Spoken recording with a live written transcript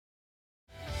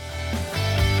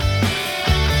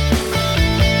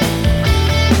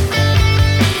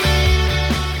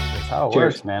it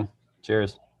Cheers. works, man.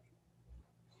 Cheers.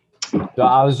 So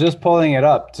I was just pulling it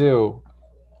up too,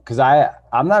 because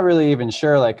I'm not really even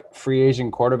sure like free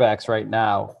agent quarterbacks right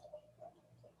now.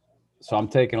 So I'm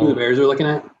taking Who the Bears are looking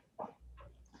at?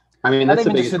 I mean, not that's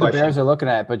the even just biggest who the Bears question. are looking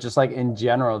at, but just like in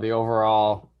general, the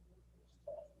overall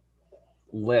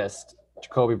list: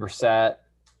 Jacoby Brissett,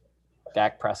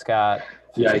 Dak Prescott,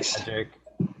 Yikes. Fitzmagic.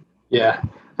 Yeah.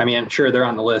 I mean, I'm sure they're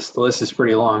on the list. The list is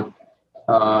pretty long.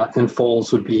 And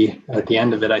Foles would be at the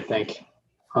end of it, I think.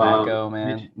 Flacco,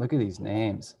 Mitch, man. Look at these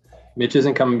names. Mitch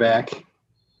isn't coming back.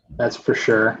 That's for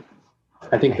sure.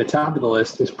 I think the top of the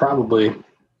list is probably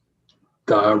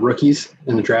the rookies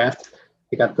in the draft.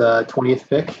 They got the 20th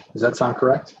pick. Does that sound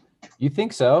correct? You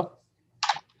think so?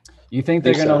 You think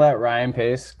they're going to let Ryan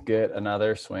Pace get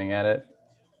another swing at it?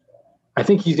 I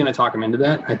think he's going to talk him into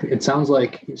that. It sounds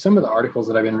like some of the articles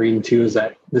that I've been reading too is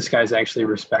that this guy's actually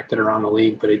respected around the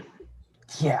league, but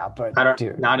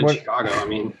not in Chicago. I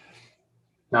mean,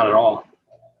 not at all.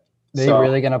 They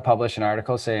really going to publish an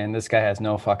article saying this guy has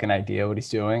no fucking idea what he's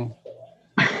doing?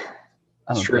 I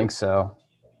don't think so.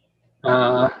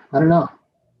 I don't know.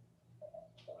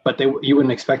 But you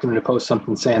wouldn't expect him to post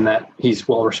something saying that he's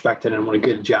well respected and what a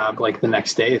good job like the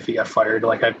next day if he got fired.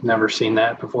 Like I've never seen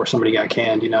that before somebody got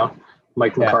canned,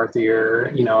 Mike McCarthy or,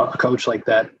 a coach like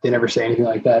that. They never say anything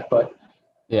like that. But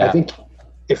I think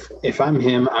if I'm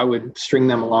him, I would string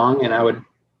them along and I would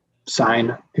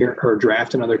sign or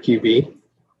draft another QB,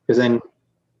 because then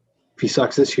if he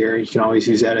sucks this year, you can always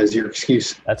use that as your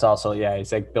excuse. That's also,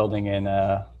 he's like building in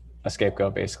a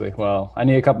scapegoat basically. Well, I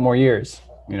need a couple more years.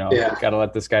 Got to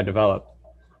let this guy develop.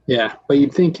 Yeah, but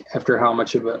you'd think after how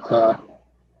much of a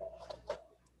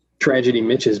tragedy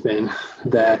Mitch has been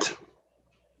that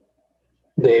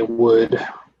they would,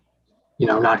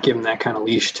 not give him that kind of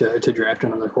leash to draft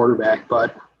another quarterback.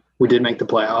 But we did make the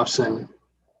playoffs, and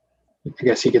I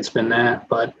guess he could spin that.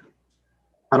 But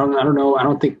I don't know.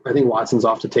 I think Watson's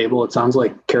off the table. It sounds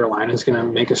like Carolina's going to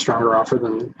make a stronger offer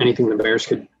than anything the Bears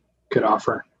could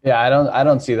offer. Yeah, I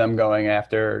don't see them going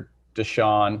after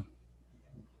Deshaun.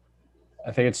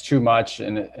 I think it's too much,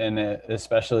 and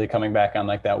especially coming back on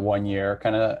like that 1 year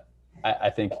kind of.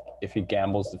 I think if he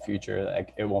gambles the future,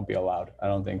 like it won't be allowed. I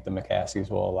don't think the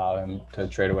McCaskies will allow him to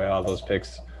trade away all those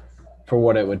picks for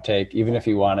what it would take, even if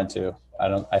he wanted to.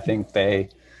 I think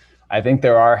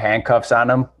there are handcuffs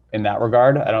on him in that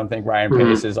regard. I don't think Ryan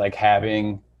Pace is like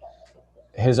having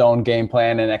his own game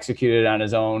plan and execute it on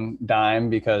his own dime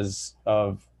because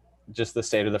of just the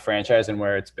state of the franchise and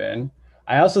where it's been.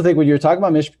 I also think when you're talking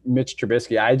about Mitch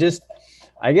Trubisky,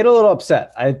 I get a little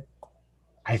upset.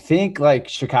 I think like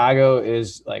Chicago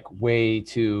is like way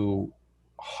too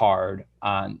hard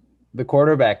on the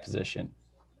quarterback position.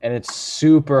 And it's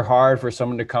super hard for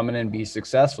someone to come in and be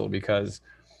successful because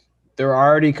they're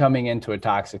already coming into a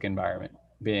toxic environment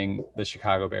being the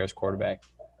Chicago Bears quarterback.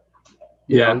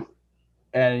 You know?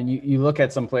 And you look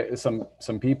at some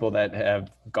people that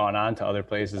have gone on to other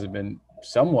places have been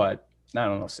somewhat, I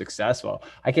don't know, successful.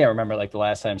 I can't remember like the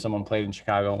last time someone played in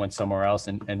Chicago and went somewhere else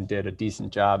and did a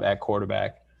decent job at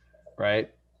quarterback, right?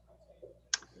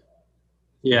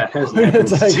 Yeah, it hasn't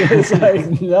happened. It's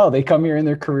like no, they come here and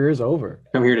their career is over.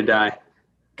 Come here to die.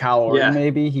 Kyle Orton,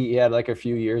 maybe he had like a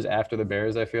few years after the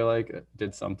Bears. I feel like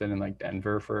did something in like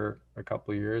Denver for a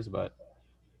couple of years, but.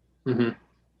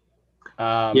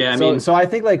 So I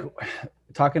think like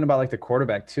talking about like the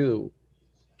quarterback too,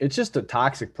 it's just a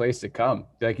toxic place to come.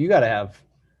 Like you gotta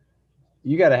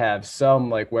have some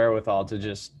like wherewithal to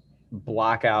just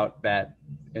block out that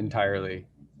entirely,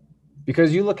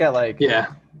 because you look at like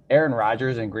Aaron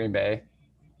Rodgers in Green Bay,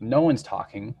 no one's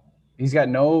talking. He's got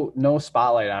no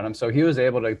spotlight on him, so he was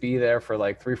able to be there for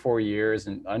like 3-4 years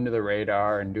and under the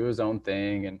radar and do his own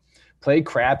thing and play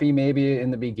crappy maybe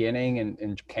in the beginning and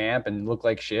in camp and look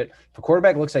like shit. If a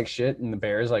quarterback looks like shit in the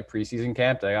Bears like preseason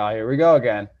camp, they're like, oh, here we go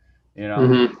again.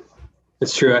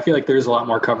 It's true. I feel like there's a lot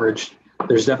more coverage.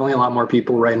 There's definitely a lot more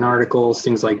people writing articles,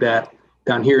 things like that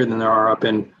down here than there are up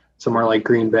in somewhere like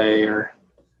Green Bay or,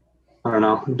 I don't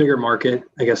know, bigger market.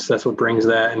 I guess that's what brings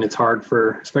that. And it's hard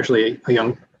for especially a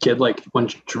young kid like when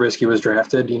Trubisky was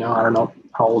drafted, I don't know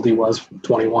how old he was,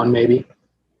 21 maybe,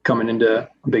 coming into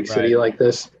a big city like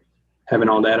this, having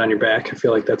all that on your back. I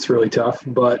feel like that's really tough.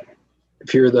 But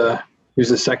if you're the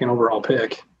second overall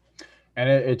pick. And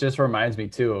it just reminds me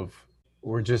too of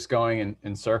we're just going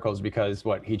in circles because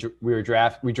we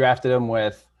drafted him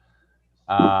with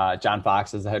John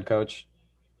Fox as the head coach.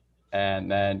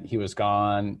 And then he was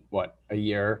gone, a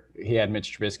year. He had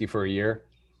Mitch Trubisky for a year.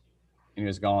 And he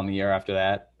was gone the year after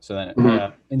that. So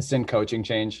then instant coaching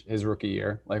change his rookie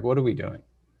year. Like, what are we doing?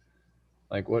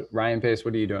 Like, Ryan Pace,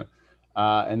 what are you doing?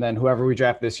 And then whoever we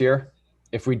draft this year,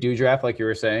 if we do draft, like you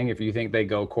were saying, if you think they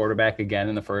go quarterback again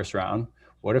in the first round,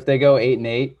 what if they go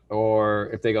 8-8, or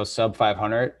if they go sub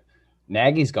 500?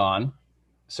 Nagy's gone,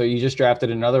 so you just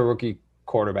drafted another rookie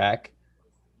quarterback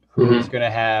who's Hmm. going to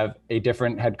have a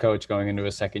different head coach going into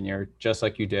his second year, just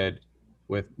like you did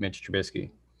with Mitch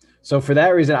Trubisky. So for that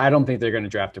reason, I don't think they're going to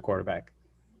draft a quarterback.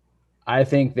 I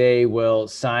think they will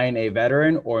sign a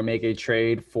veteran or make a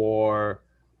trade for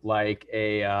like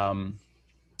a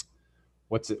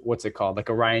what's it called, like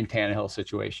a Ryan Tannehill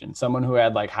situation, someone who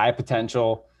had like high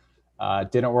potential,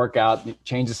 didn't work out,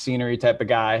 change the scenery type of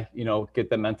guy, get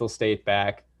the mental state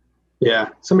back. Yeah,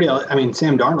 somebody else. I mean,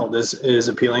 Sam Darnold is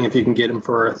appealing if you can get him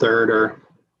for a third or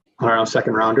I don't know,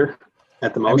 second rounder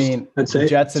at the I most. mean, I'd say,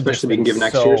 especially if you can give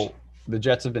next year's. The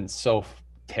Jets have been so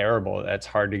terrible that it's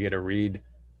hard to get a read.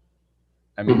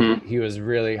 I mean, Hmm. he was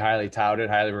really highly touted,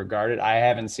 highly regarded. I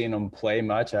haven't seen him play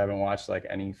much. I haven't watched like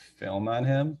any film on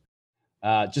him.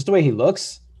 Just the way he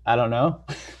looks, I don't know.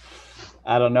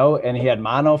 I don't know. And he had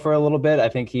mono for a little bit. I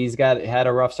think he's had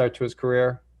a rough start to his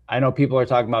career. I know people are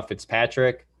talking about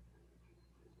Fitzpatrick.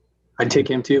 I'd take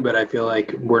him too, but I feel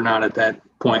like we're not at that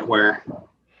point where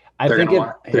I they're think gonna if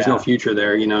want. There's no yeah, future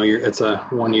there. It's a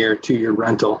 1 year, 2 year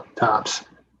rental tops.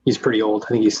 He's pretty old. I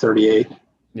think he's 38.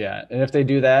 yeah. And if they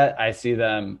do that, I see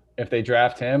them. If they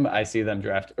draft him, I see them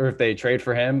draft. Or if they trade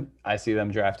for him, I see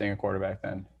them drafting a quarterback.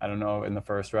 Then I don't know in the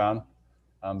first round,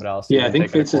 but I'll see Yeah, I them think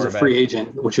taking a Fitz is a free quarterback.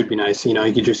 agent, which would be nice. You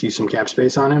could just use some cap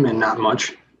space on him and not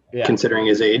much, Yeah, considering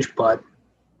his age. But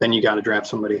then you got to draft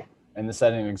somebody, and the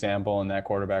setting an example in that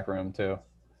quarterback room too.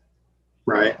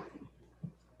 right?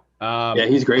 Yeah, Um,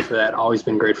 he's great for that. Always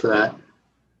been great for that.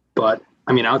 But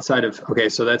I mean, outside of okay,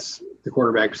 so that's the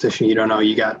quarterback position. You don't know.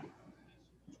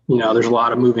 There's a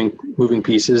lot of moving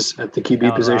pieces at the QB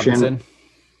Allen position. Robinson.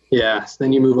 Yeah. So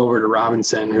then you move over to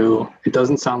Robinson, who it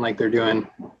doesn't sound like they're doing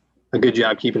a good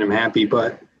job keeping him happy,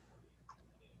 but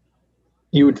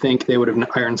you would think they would have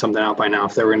ironed something out by now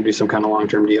if they were going to do some kind of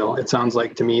long-term deal. It sounds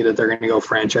like to me that they're going to go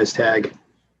franchise tag,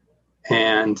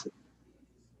 and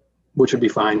which would be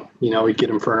fine. We'd get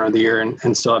him for another year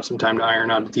and still have some time to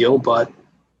iron out a deal. But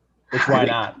Which I why think,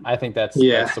 not? I think that's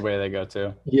yeah, that's the way they go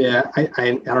too. yeah,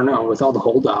 I don't know. With all the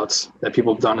holdouts that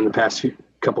people have done in the past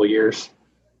couple of years,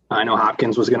 I know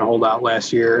Hopkins was going to hold out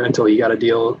last year until he got a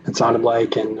deal. It sounded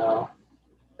like, and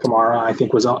Kamara, I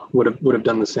think, would have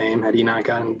done the same had he not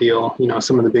gotten a deal.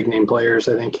 Some of the big name players,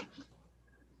 I think,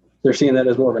 they're seeing that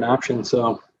as more of an option.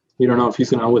 So you don't know if he's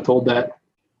going to withhold that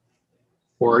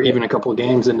or Yeah, even a couple of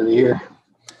games into the year.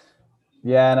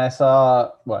 yeah. And I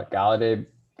saw what Galladay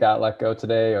got let go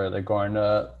today, or they're going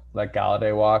to let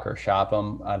Galladay walk or shop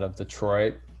him out of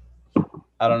Detroit.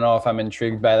 I don't know if I'm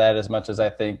intrigued by that as much as I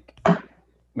think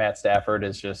Matt Stafford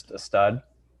is just a stud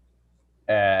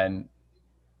and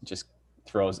just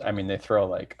throws. I mean, they throw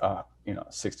like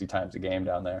 60 times a game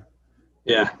down there.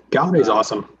 Yeah, Galladay's Uh,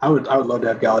 awesome. I would love to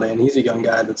have Galladay, and he's a young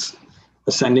guy that's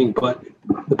ascending. But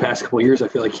the past couple of years, I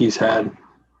feel like he's had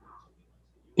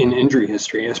an injury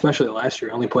history, especially last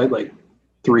year. Only played like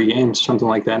 3 games, something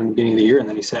like that, in the beginning of the year, and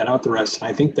then he sat out the rest. And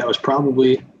I think that was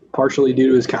probably partially due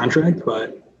to his contract,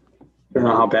 but I don't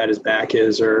know how bad his back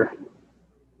is, or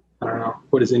I don't know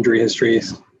what his injury history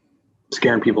is,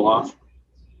 scaring people off.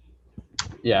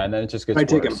 yeah, and then it just gets I'd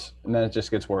take him. worse, and then it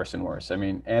just gets worse and worse. I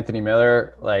mean, Anthony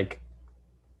Miller, like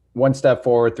one step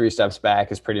forward, three steps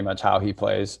back is pretty much how he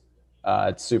plays.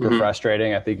 It's super Mm-hmm.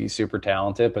 frustrating. I think he's super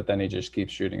talented, but then he just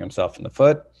keeps shooting himself in the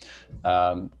foot.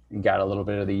 He got a little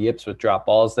bit of the yips with drop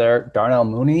balls there. Darnell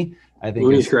Mooney, I think,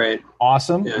 Mooney's is great.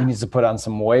 awesome. He Yeah. needs to put on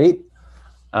some weight.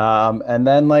 And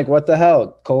then, like, what the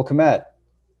hell? Cole Kmet,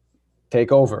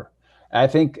 take over. I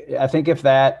think if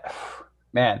that,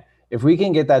 man, if we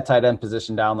can get that tight end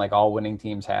position down like all winning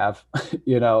teams have,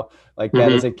 like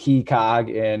that is Mm-hmm. a key cog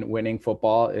in winning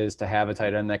football, is to have a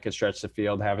tight end that can stretch the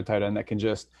field, have a tight end that can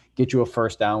just get you a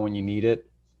first down when you need it,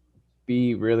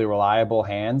 be really reliable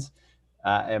hands.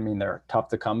 I mean, they're tough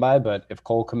to come by, but if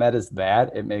Cole Kmet is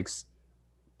that, it makes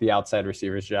the outside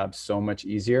receiver's job so much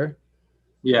easier.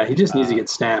 Yeah, he just needs to Uh, get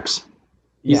snaps.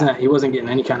 He's yeah. not. He wasn't getting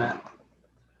any kind of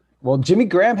Well, Jimmy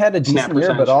Graham had a snap decent year,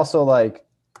 but percentage. also like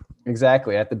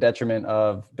exactly at the detriment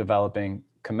of developing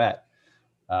Komet.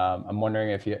 I'm wondering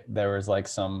if there was like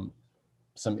some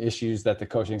issues that the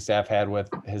coaching staff had with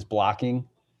his blocking,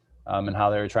 and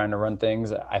how they were trying to run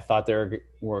things. I thought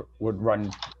would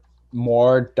run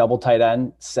more double tight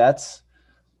end sets,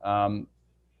 um,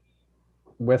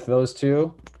 with those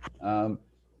two. Um,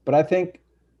 but I think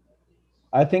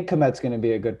Komet's going to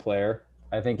be a good player.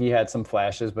 I think he had some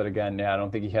flashes, but again, yeah, I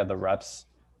don't think he had the reps,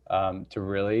 to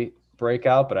really break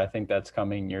out. But I think that's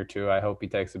coming year two. I hope he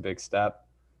takes a big step.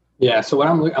 Yeah. So what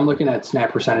I'm looking at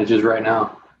snap percentages right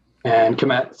now, and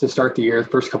Komet to start the year, the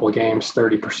first couple of games,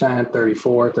 30%,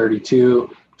 34, 32,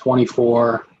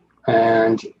 24,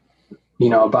 and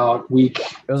about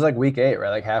It was like week 8, right?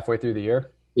 Like halfway through the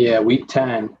year. week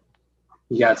 10,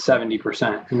 you got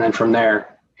 70%, and then from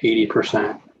there,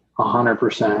 80%,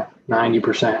 100%,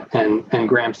 90%, and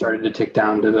Graham started to tick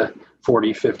down to the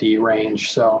 40, 50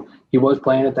 range. So he was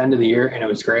playing at the end of the year, and it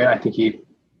was great. I think he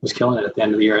was killing it at the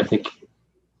end of the year. I think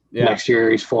Yeah. next year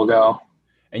he's full go.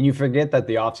 And you forget that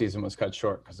the offseason was cut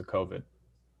short because of COVID.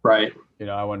 Right.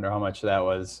 I wonder how much that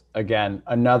was. Again,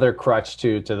 another crutch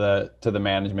to the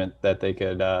management that they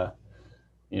could, oh,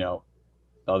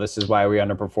 this is why we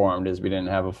underperformed is we didn't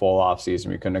have a full offseason.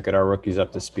 We couldn't get our rookies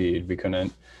up to speed. We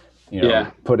couldn't,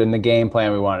 put in the game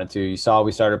plan we wanted to. You saw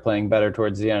we started playing better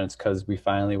towards the end. It's because we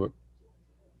finally were.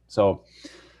 So,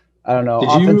 I don't know.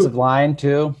 Offensive line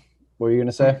too. What were you going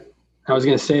to say? I was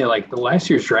going to say, like, the last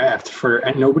year's draft, for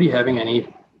nobody having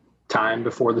any time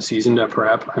before the season to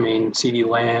prep. I mean, CeeDee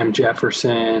Lamb,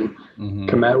 Jefferson,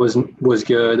 Komet was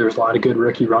good. There was a lot of good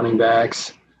rookie running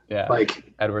backs. Yeah. Like,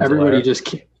 Edwards everybody just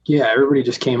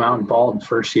came out and balled the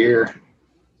first year.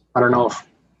 I don't know if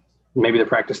maybe the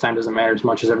practice time doesn't matter as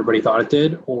much as everybody thought it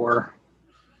did, or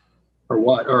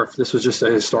what, or if this was just a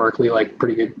historically, like,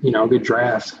 pretty good, good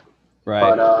draft.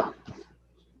 Right. But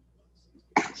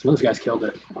some of those guys killed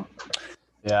it.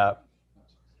 Yeah.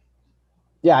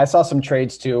 Yeah, I saw some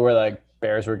trades too where like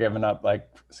Bears were giving up like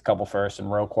a couple firsts and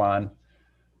Roquan.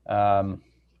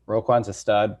 Roquan's a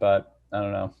stud, but I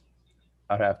don't know.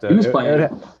 I'd have to. He was playing.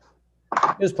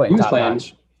 He was playing top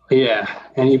notch. Yeah,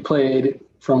 and he played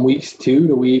from weeks 2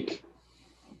 to week.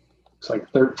 It's like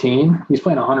 13. He's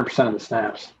playing 100% of the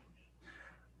snaps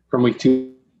from week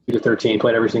 2 to 13.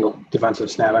 Played every single defensive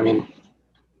snap. I mean,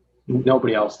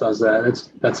 nobody else does that.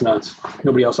 That's nuts.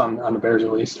 Nobody else on the Bears,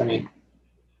 at least. I mean.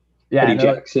 Yeah,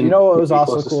 Jackson, what was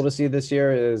also cool to see this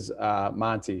year is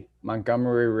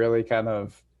Montgomery really kind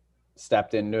of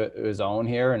stepped into his own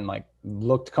here and like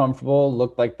looked comfortable,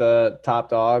 looked like the top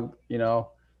dog,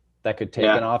 that could take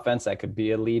an offense, that could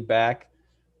be a lead back.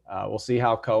 We'll see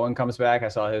how Cohen comes back. I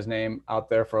saw his name out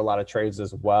there for a lot of trades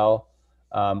as well.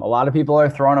 A lot of people are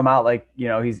throwing him out like,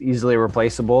 he's easily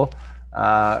replaceable.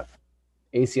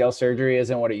 ACL surgery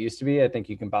isn't what it used to be. I think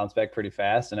you can bounce back pretty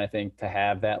fast. And I think to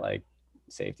have that like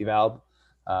safety valve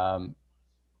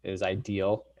is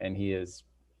ideal, and he is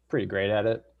pretty great at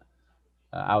it.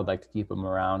 I would like to keep him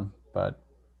around, but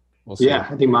we'll see. Yeah,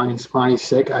 I think Monty's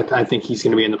sick. I think he's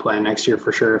going to be in the plan next year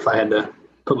for sure. If I had to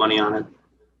put money on it,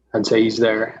 I'd say he's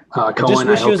there. Cohen,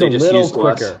 I hope they just used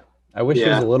less. I wish he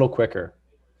was a little quicker.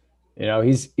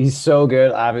 He's so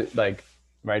good.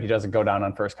 Right, he doesn't go down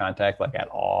on first contact like at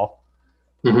all.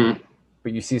 Mm-hmm.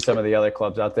 But you see some of the other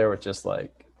clubs out there with just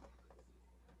like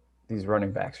these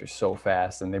running backs are so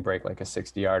fast and they break like a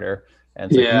 60-yarder. And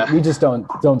we just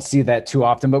don't see that too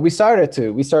often, but we started to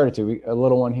a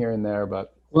little one here and there,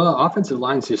 but offensive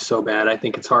line's just so bad. I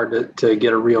think it's hard to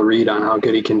get a real read on how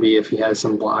good he can be if he has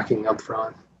some blocking up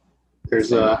front.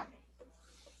 There's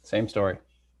same story.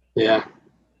 Yeah.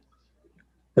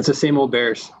 It's the same old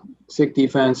Bears. Sick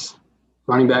defense,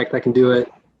 running back that can do it.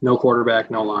 No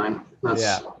quarterback, no line.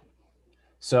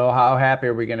 So how happy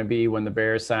are we going to be when the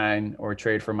Bears sign or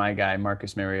trade for my guy,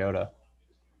 Marcus Mariota?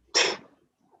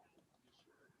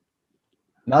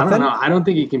 Nothing? I don't know. I don't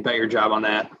think you can bet your job on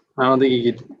that. I don't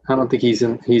think he's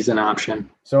an option.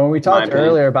 So when we talked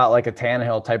earlier about like a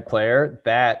Tannehill type player,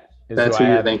 that's who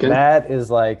you're thinking. That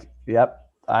is like, yep,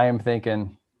 I am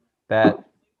thinking that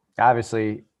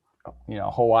obviously,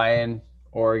 Hawaiian,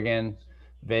 Oregon,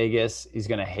 Vegas, he's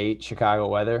going to hate Chicago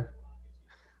weather.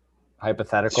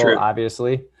 Hypothetical,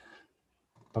 obviously.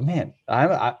 But man,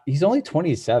 he's only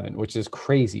 27, which is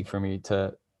crazy for me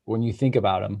when you think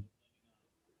about him.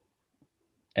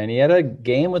 And he had a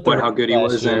game with how good he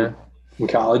was in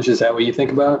college. Is that what you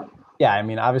think about? Yeah, I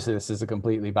mean, obviously this is a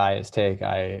completely biased take.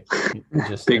 I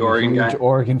just big Oregon guy,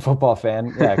 Oregon football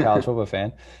fan, college football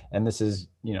fan, and this is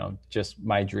just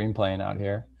my dream playing out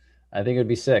here. I think it'd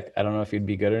be sick. I don't know if he'd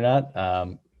be good or not,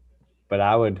 but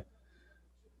I would.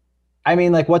 I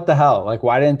mean, like, what the hell? Like,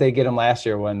 why didn't they get him last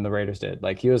year when the Raiders did?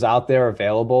 Like, he was out there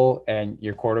available, and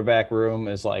your quarterback room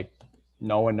is like,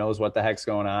 no one knows what the heck's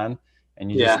going on,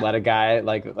 and you just let a guy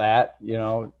like that,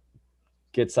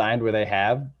 get signed where they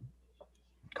have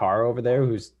Carr over there,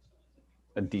 who's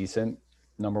a decent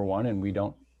number one, and we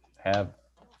don't have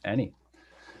any.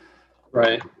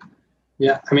 Right.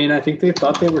 Yeah. I mean, I think they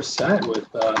thought they were set with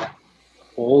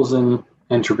Foles and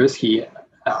Trubisky.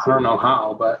 I don't know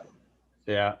how, but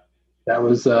yeah. That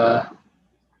was a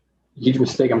huge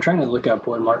mistake. I'm trying to look up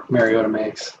what Mariota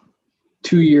makes.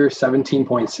 2-year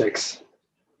 17.6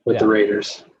 with the Yeah.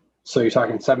 Raiders. So you're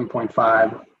talking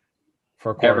 7.5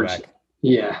 For a average. quarterback.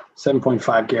 Yeah,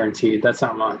 7.5 guaranteed. That's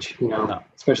not much, No.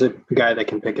 especially a guy that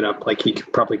can pick it up like he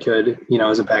probably could,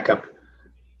 as a backup.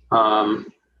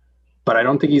 But I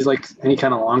don't think he's like any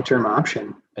kind of long-term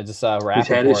option. I just saw He's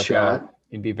had his Rappaport shot. go.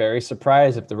 He'd be very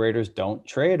surprised if the Raiders don't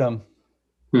trade him.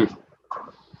 Hmm.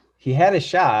 He had a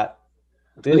shot.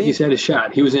 I Did feel like he? he's had his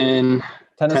shot. He was in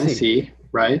Tennessee. Tennessee,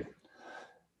 right?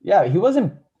 Yeah, he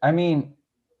wasn't. I mean,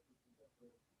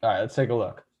 all right, let's take a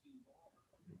look.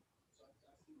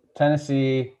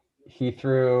 Tennessee, he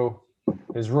threw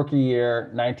his rookie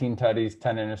year, 19 tutties,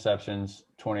 10 interceptions,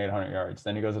 2,800 yards.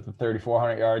 Then he goes up to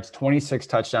 3,400 yards, 26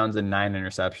 touchdowns, and 9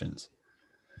 interceptions.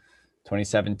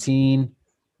 2017,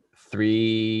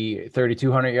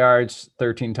 3,200 yards,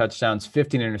 13 touchdowns,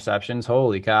 15 interceptions.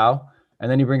 Holy cow. And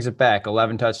then he brings it back,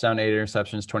 11 touchdowns, 8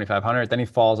 interceptions, 2,500. Then he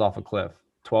falls off a cliff,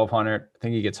 1,200. I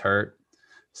think he gets hurt.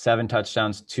 7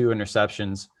 touchdowns, 2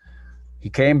 interceptions. He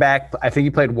came back. I think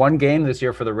he played one game this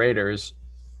year for the Raiders.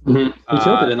 Mm-hmm. He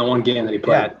killed it in the one game that he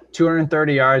played. Yeah,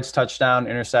 230 yards, touchdown,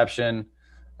 interception,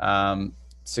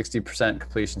 60%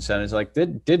 completion percentage. Like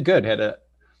did good. Had a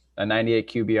 98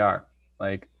 QBR.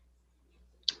 Like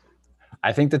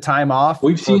I think the time off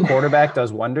for a quarterback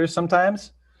does wonders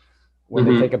sometimes when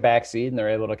they take a back seat and they're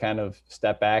able to kind of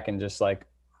step back and just like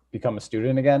become a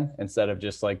student again instead of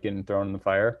just like getting thrown in the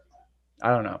fire. I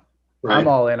don't know. Right. I'm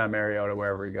all in on Mariota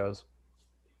wherever he goes.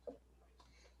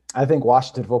 I think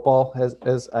Washington football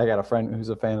has I got a friend who's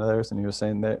a fan of theirs, and he was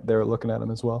saying that they were looking at him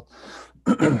as well.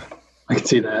 I can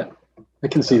see that.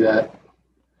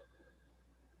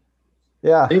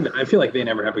 Yeah. I feel like they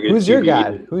never have a good Who's your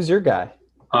guy? Who's your guy?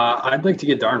 I'd like to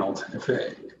get Darnold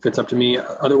if it's up to me.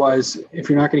 Otherwise, if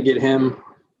you're not going to get him,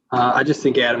 I just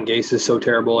think Adam Gase is so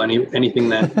terrible. Anything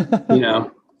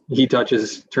that, he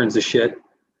touches turns to shit.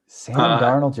 Sam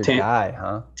Darnold's your guy,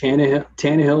 huh?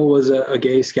 Tannehill was a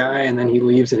Gase guy, and then he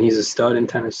leaves, and he's a stud in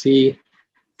Tennessee.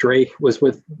 Drake was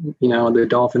with, the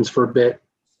Dolphins for a bit.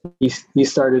 He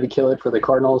started to kill it for the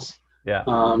Cardinals. Yeah.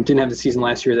 Didn't have the season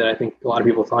last year that I think a lot of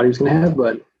people thought he was going to have,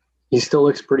 but he still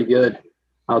looks pretty good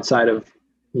outside of,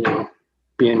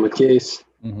 being with Gase.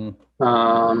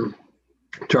 Mm-hmm.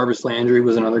 Jarvis Landry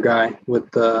was another guy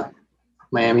with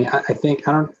Miami. I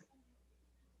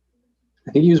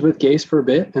think he was with Gase for a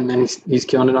bit, and then he's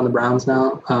killing it on the Browns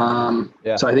now.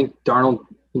 So I think Darnold,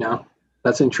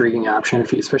 that's an intriguing option,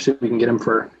 especially if we can get him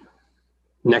for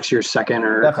next year's second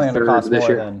or definitely third this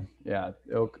year.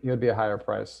 He would be a higher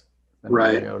price than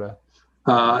right. Mariota.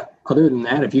 Other than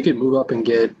that, if you could move up and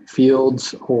get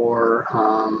Fields or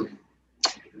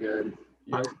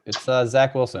it's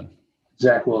Zach Wilson.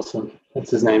 Zach Wilson, that's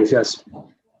his name. Yes,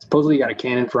 supposedly got a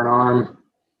cannon for an arm.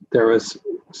 There was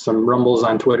some rumbles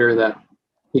on Twitter that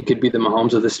he could be the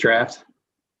Mahomes of this draft.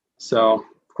 So,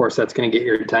 of course, that's going to get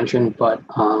your attention. But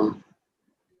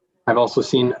I've also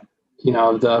seen,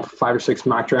 the 5 or 6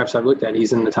 mock drafts I've looked at,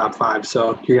 he's in the top 5. So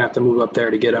you're going to have to move up there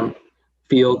to get him.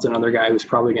 Fields, another guy who's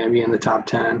probably going to be in the top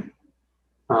 10.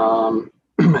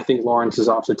 I think Lawrence is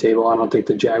off the table. I don't think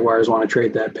the Jaguars want to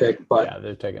trade that pick. But yeah,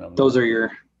 they're taking him. Those are your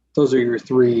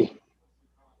 3.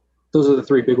 Those are the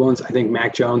 3 big ones. I think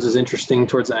Mac Jones is interesting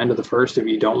towards the end of the first if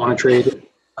you don't want to trade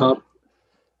up.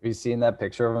 Have you seen that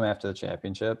picture of him after the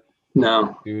championship?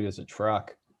 No. Dude is a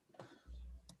truck.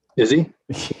 Is he?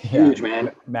 Yeah. Huge,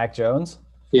 man. Mac Jones?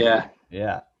 Yeah.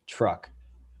 Yeah, truck.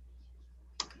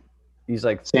 He's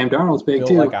like Sam Darnold's big built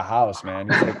too. Like a house, man.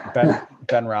 He's like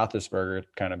Ben Roethlisberger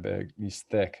kind of big. He's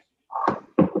thick.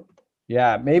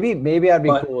 Yeah, maybe I'd be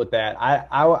cool with that. I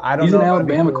don't know. He's an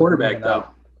Alabama quarterback though.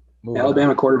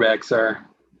 Alabama quarterbacks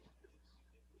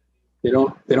they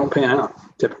don't pan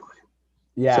out typically.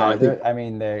 Yeah, so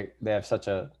they have such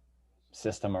a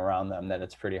system around them that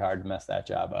it's pretty hard to mess that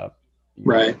job up.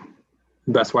 Right.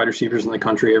 Best wide receivers in the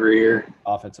country every year.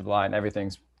 Offensive line,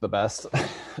 everything's the best.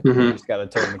 Mm-hmm. You just got to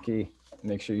turn the key.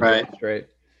 Make sure you get it straight.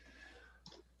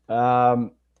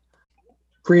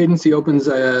 Free agency opens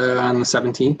on the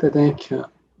 17th, I think.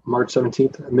 March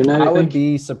 17th, midnight. I would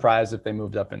be surprised if they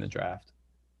moved up in the draft.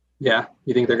 Yeah,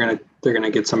 you think they're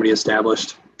gonna get somebody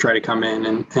established, try to come in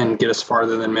and get us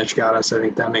farther than Mitch got us? I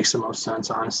think that makes the most sense,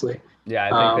 honestly. Yeah,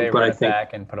 I think they run it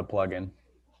back and put a plug in.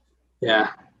 Yeah,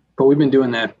 but we've been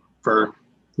doing that for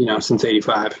since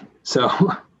 '85. So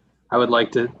I would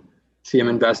like to see him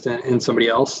invest in somebody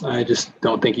else. I just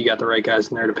don't think you got the right guys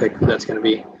in there to pick who that's going to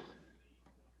be.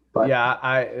 But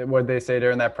yeah, what they say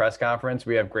during that press conference,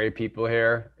 we have great people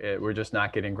here. We're just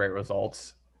not getting great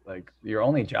results. Like your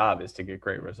only job is to get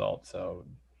great results. So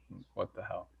what the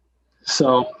hell?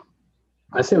 So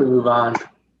I say we move on.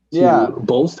 Yeah. to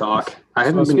Bulls talk. I So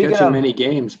haven't been speaking catching of, many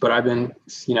games, but I've been,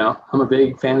 I'm a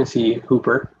big fantasy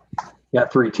hooper.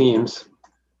 Got three teams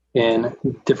in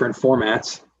different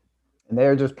formats. and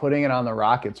they're just putting it on the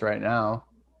Rockets right now.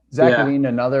 Zach Yeah. LaVine,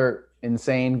 another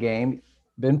insane game,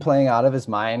 been playing out of his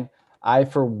mind. I,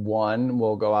 for one,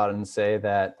 will go out and say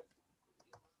that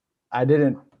I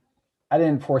didn't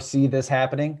foresee this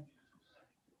happening.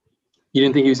 You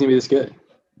didn't think he was going to be this good?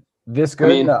 This I good?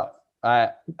 mean, No.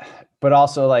 But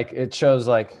also like it shows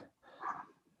like,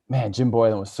 man, Jim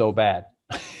Boylan was so bad.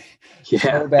 yeah,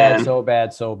 So bad, man. so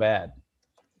bad, so bad.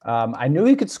 I knew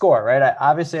he could score, right?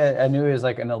 I knew he was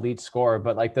like an elite scorer,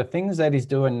 but like the things that he's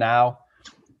doing now,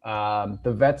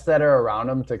 the vets that are around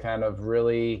him to kind of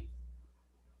really,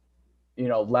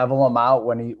 level him out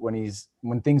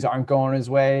when things aren't going his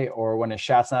way or when his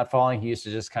shot's not falling. He used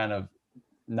to just kind of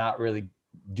not really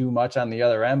do much on the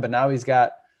other end, but now he's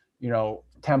got,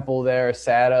 Temple there,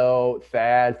 Sato,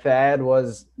 Thad. Thad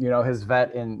was, his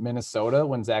vet in Minnesota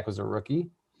when Zach was a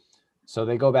rookie. So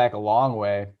they go back a long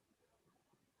way.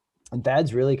 And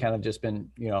Thad's really kind of just been,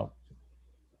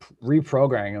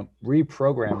 reprogramming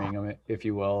him, if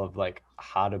you will, of like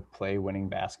how to play winning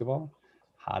basketball,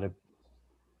 how to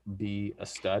be a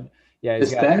stud. Yeah, he's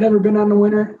Has got Thad ever been on the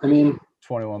winner? I mean,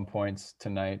 21 points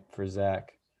tonight for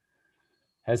Zach.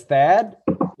 Has Thad?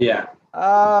 yeah.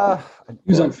 Uh,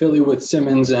 He was on Philly with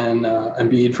Simmons and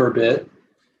Embiid for a bit.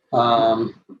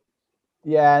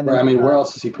 yeah, and then Where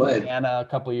else has he played? Indiana a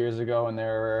couple years ago, and they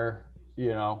were,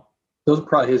 Those are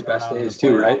probably his best days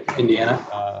too, right?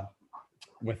 Indiana.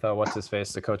 With what's his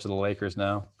face, the coach of the Lakers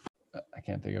now. I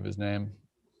can't think of his name.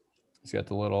 He's got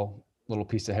the little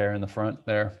piece of hair in the front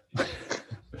there.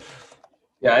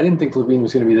 Yeah, I didn't think LaVine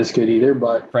was going to be this good either,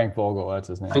 but Frank Vogel, that's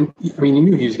his name. I mean, you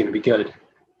knew he was going to be good.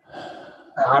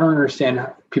 I don't understand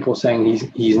people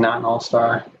saying he's not an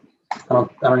all-star. I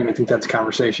don't even think that's a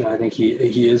conversation. I think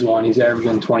he is one. He's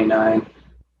averaging 29,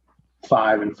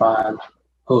 5 and 5.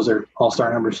 Those are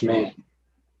all-star numbers to me.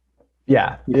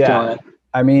 Yeah, He's yeah.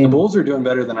 I mean, the Bulls are doing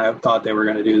better than I thought they were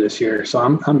going to do this year. So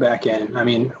I'm back in. I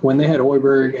mean, when they had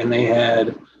Hoiberg and they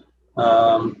had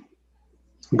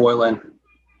Boylan,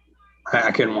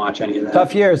 I couldn't watch any of that.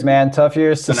 Tough years, man. Tough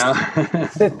years to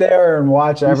sit there and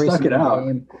watch every single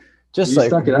game. Just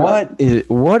like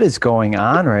what is going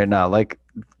on right now? Like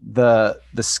the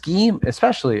scheme,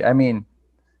 especially. I mean,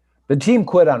 the team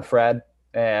quit on Fred,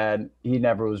 and he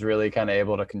never was really kind of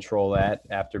able to control that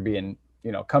after being,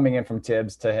 coming in from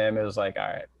Tibbs to him. It was like, all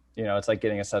right, it's like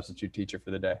getting a substitute teacher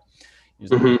for the day. You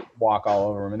just walk all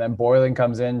over him, and then Boylan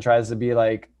comes in, tries to be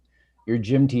like your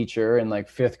gym teacher in like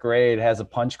 5th grade, has a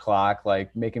punch clock,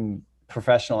 like making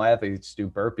professional athletes do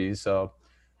burpees. So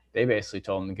they basically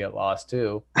told him to get lost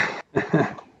too.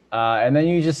 And then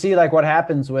you just see like what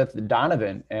happens with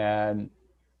Donovan and,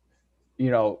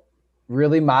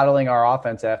 really modeling our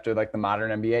offense after like the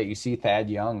modern NBA. You see Thad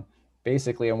Young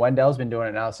basically, and Wendell's been doing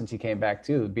it now since he came back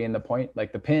too, being the point,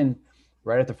 like the pin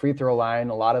right at the free throw line,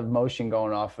 a lot of motion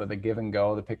going off of the give and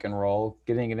go, the pick and roll,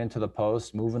 getting it into the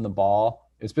post, moving the ball.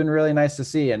 It's been really nice to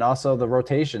see. And also the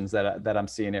rotations that I'm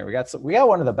seeing here. We got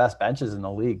one of the best benches in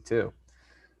the league too.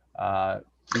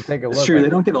 You take a look. It's true. They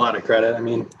don't get a lot of credit. I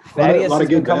mean, Thaddeus a lot of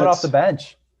good coming bets off the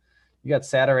bench. You got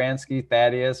Saturansky,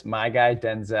 Thaddeus, my guy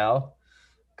Denzel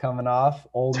coming off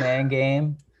old man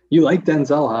game. You like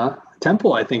Denzel, huh?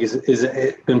 Temple, I think, is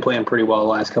been playing pretty well the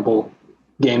last couple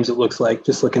games. It looks like,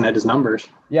 just looking at his numbers.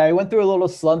 Yeah, he went through a little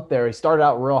slump there. He started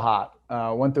out real hot.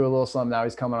 Went through a little slump. Now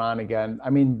he's coming on again. I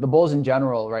mean, the Bulls in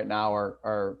general right now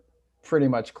are pretty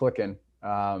much clicking.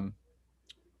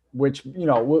 Which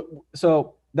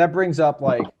so that brings up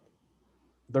like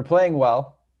they're playing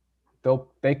well.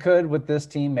 They could with this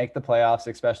team make the playoffs,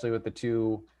 especially with the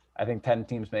two. I think 10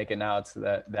 teams make it now. It's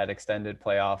that extended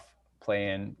playoff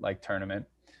play-in like tournament.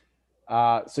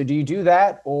 So do you do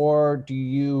that, or do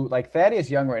you like Thaddeus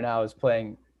Young right now is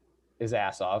playing his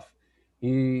ass off?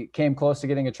 He came close to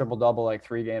getting a triple-double like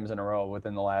 3 games in a row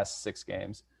within the last 6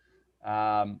 games.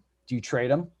 Do you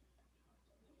trade him?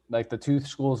 Like the two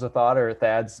schools of thought are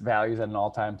Thad's values at an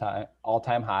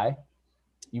all-time high.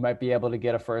 You might be able to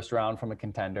get a first round from a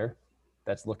contender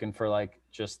that's looking for like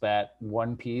just that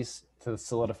one piece to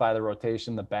solidify the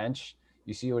rotation, the bench.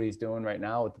 You see what he's doing right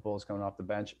now with the Bulls coming off the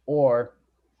bench. Or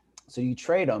so you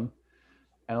trade him,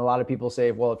 and a lot of people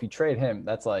say, well, if you trade him,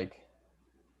 that's like,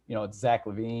 it's Zach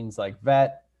LaVine's like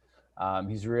vet.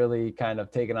 He's really kind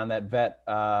of taken on that vet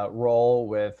role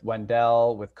with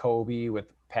Wendell, with Kobe, with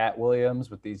Pat Williams,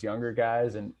 with these younger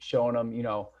guys, and showing them,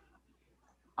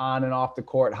 on and off the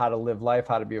court, how to live life,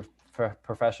 how to be a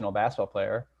professional basketball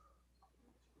player.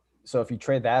 So if you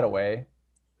trade that away,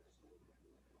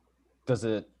 does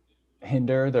it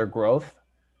hinder their growth?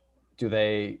 Do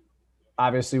they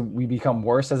obviously we become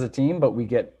worse as a team, but we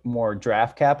get more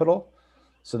draft capital.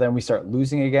 So then we start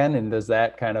losing again. And does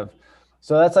that kind of,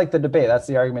 so that's like the debate. That's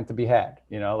the argument to be had.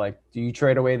 Like, do you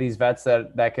trade away these vets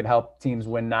that could help teams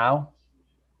win now?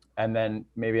 And then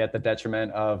maybe at the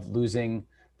detriment of losing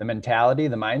the mentality,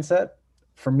 the mindset?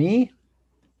 For me,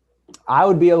 I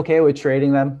would be okay with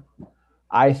trading them.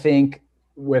 I think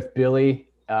with Billy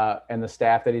and the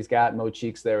staff that he's got, Mo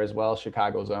Cheeks there as well,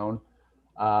 Chicago's own.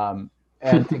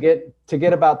 And to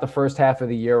get about the first half of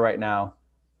the year right now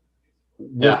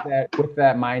with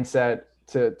that mindset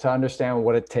to understand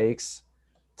what it takes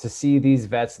to see these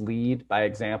vets lead by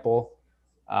example.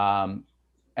 And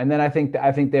then I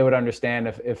think they would understand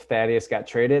if Thaddeus got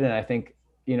traded. And I think,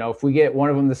 if we get one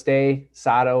of them to stay,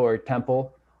 Sato or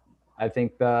Temple, I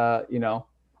think it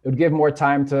would give more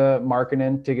time to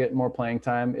Markkanen to get more playing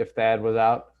time if Thad was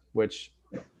out, which,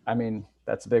 I mean,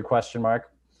 that's a big question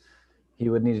mark. He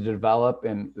would need to develop,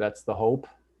 and that's the hope.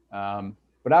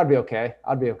 But I'd be okay.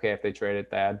 I'd be okay if they traded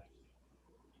Thad.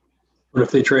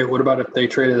 What about if they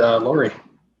traded Laurie?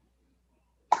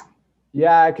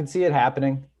 Yeah, I could see it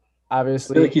happening.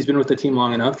 Obviously, I feel like he's been with the team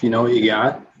long enough. You know what you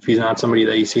got. If he's not somebody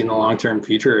that you see in the long-term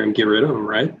future, and get rid of him,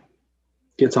 right?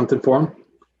 Get something for him.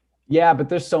 Yeah, but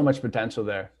there's so much potential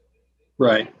there.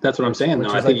 Right. That's what I'm saying,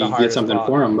 though. I think you can get something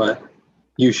for him, but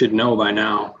you should know by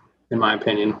now, in my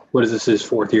opinion. What is this, his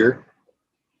fourth year?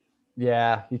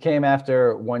 Yeah, he came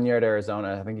after 1 year at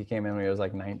Arizona. I think he came in when he was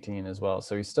like 19 as well.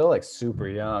 So he's still like super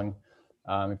young.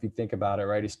 If you think about it,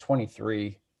 right? He's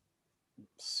 23,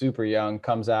 super young,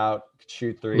 comes out,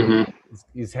 shoot three. Mm-hmm.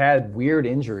 He's had weird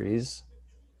injuries,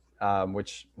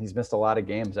 which he's missed a lot of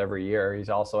games every year. He's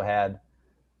also had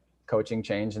coaching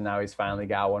change, and now he's finally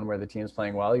got one where the team's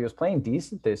playing well. He was playing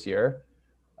decent this year.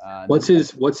 What's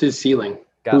his ceiling?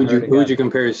 Who would you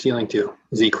compare his ceiling to?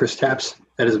 Is he Chris Tapps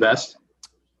at his best?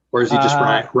 Or is he just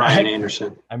Ryan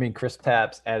Anderson? I mean, Chris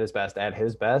Tapps at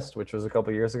his best, which was a couple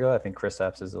of years ago. I think Chris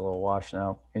Tapps is a little washed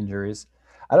now. Injuries.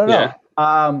 I don't know.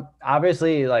 Yeah.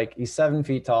 Obviously, like, he's 7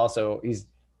 feet tall, so he's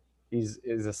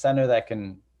a center that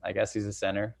can, I guess he's a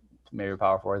center, maybe a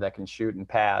power forward that can shoot and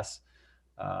pass.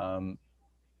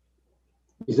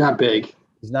 He's not big.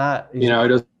 He's not. He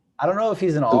doesn't. I don't know if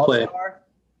he's an all-star.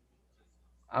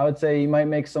 I would say he might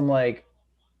make some like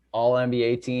all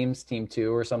NBA teams, team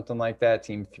 2 or something like that,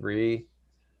 team 3.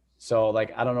 So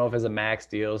like, I don't know if his max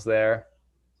deal's there.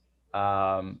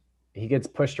 He gets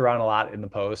pushed around a lot in the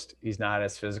post. He's not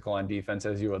as physical on defense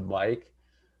as you would like.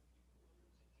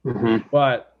 Mm-hmm.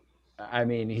 But I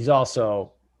mean, he's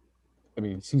so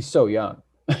young.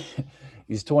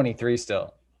 He's 23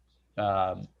 still.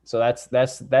 So that's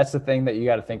the thing that you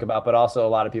got to think about. But also a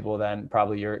lot of people then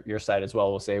probably your side as well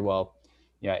will say, well,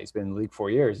 yeah, he's been in the league 4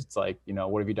 years. It's like,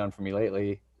 what have you done for me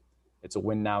lately? It's a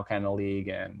win now kind of league.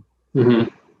 And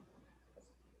mm-hmm.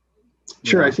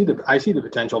 Sure. I see the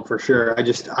potential for sure.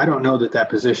 I don't know that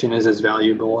position is as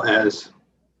valuable as,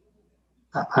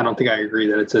 I don't think I agree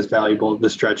that it's as valuable the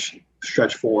stretch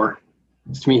 4.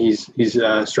 To me, he's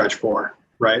a stretch 4,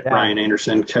 right? Yeah. Ryan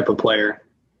Anderson type of player.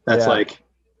 That's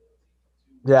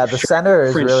the center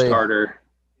is French really starter.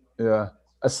 Yeah.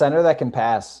 A center that can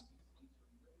pass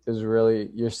is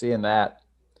really, you're seeing that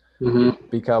mm-hmm.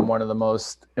 become one of the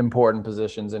most important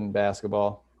positions in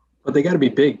basketball. But they got to be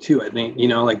big too, I think.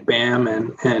 Like Bam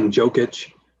and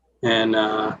Jokic and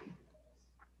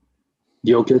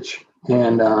Jokic,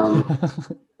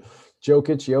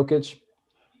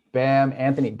 Bam,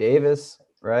 Anthony Davis,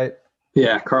 right?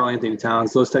 Yeah, Karl Anthony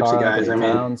Towns, those types of guys.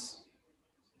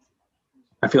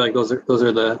 I feel like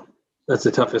that's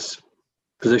the toughest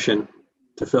position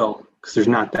to fill because there's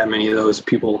not that many of those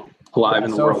people alive in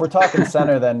the world. So if we're talking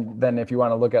center, then if you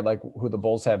want to look at like who the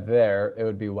Bulls have there, it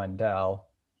would be Wendell.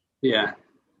 Yeah,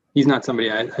 he's not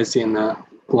somebody I see in the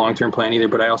long-term plan either,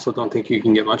 but I also don't think you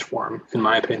can get much for him, in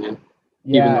my opinion,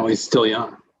 even though he's still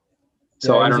young.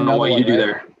 So I don't know what you do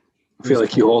there. I feel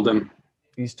like you hold him.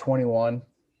 He's 21,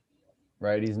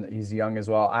 right? He's young as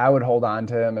well. I would hold on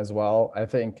to him as well. I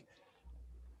think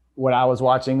what I was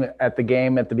watching at the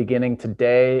game at the beginning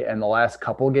today and the last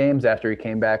couple games after he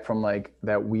came back from like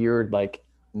that weird like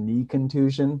knee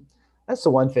contusion, that's the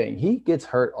one thing. He gets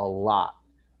hurt a lot.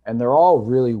 And they're all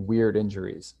really weird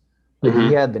injuries. Like mm-hmm.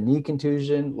 He had the knee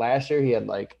contusion. Last year he had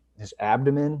like his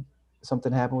abdomen.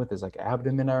 Something happened with his like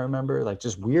abdomen, I remember. Like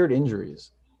just weird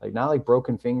injuries. Like not like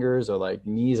broken fingers or like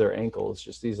knees or ankles.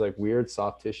 Just these like weird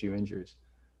soft tissue injuries.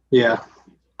 Yeah.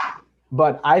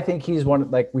 But I think he's one,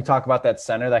 like we talk about that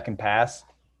center that can pass.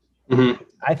 Mm-hmm.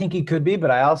 I think he could be, but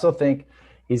I also think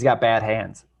he's got bad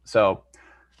hands. So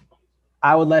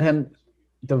I would let him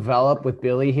develop with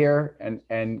Billy here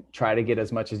and try to get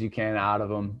as much as you can out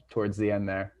of him towards the end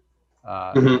there.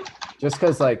 Mm-hmm. Just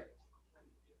because like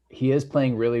he is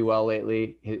playing really well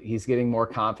lately. He's getting more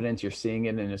confidence. You're seeing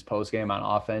it in his post game on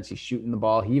offense. He's shooting the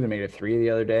ball. He even made a 3 the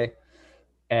other day.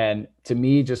 And to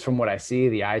me, just from what I see,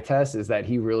 the eye test is that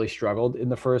he really struggled in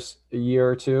the first year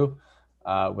or two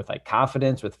with like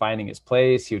confidence, with finding his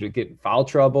place. He would get in foul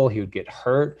trouble. He would get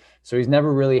hurt. So he's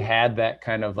never really had that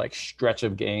kind of like stretch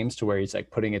of games to where he's like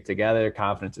putting it together.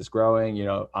 Confidence is growing,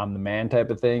 I'm the man type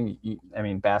of thing. I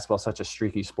mean, basketball's such a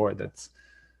streaky sport that's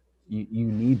you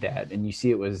need that. And you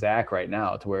see it with Zach right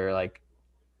now to where like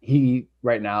he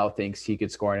right now thinks he could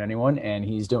score on anyone and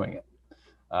he's doing it.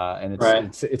 And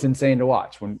it's insane to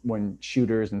watch when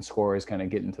shooters and scorers kind of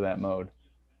get into that mode.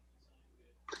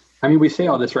 I mean, we say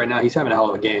all this right now. He's having a hell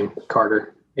of a game,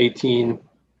 Carter. 18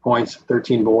 points,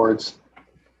 13 boards.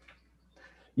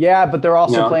 Yeah, but they're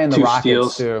also playing the Rockets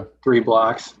steals, too. 3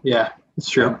 blocks. Yeah, it's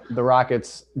true. The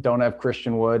Rockets don't have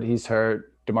Christian Wood. He's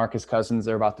hurt. DeMarcus Cousins,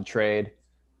 they're about to trade.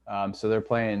 So they're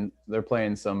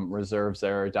playing some reserves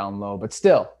there down low. But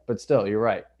still, you're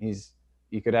right.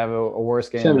 You could have a worse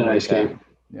game. He's having a nice game.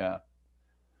 Yeah.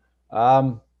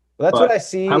 That's what I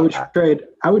see. I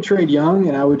would trade Young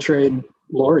and I would trade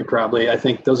Laurie probably. I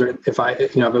think those are, if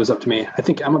it was up to me, I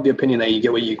think I'm of the opinion that you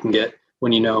get what you can get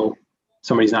when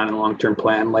somebody's not in a long-term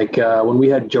plan. Like when we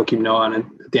had Joakim Noah on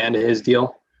at the end of his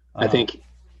deal, I think,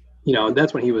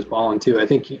 that's when he was balling too. I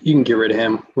think you can get rid of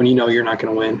him when you're not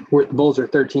going to win. The Bulls are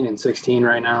 13-16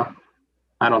 right now.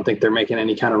 I don't think they're making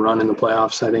any kind of run in the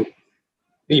playoffs. I think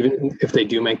even if they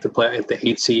do make if the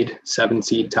 8 seed, 7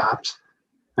 seed tops,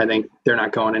 I think they're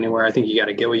not going anywhere. I think you got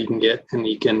to get what you can get, and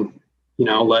you can,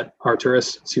 let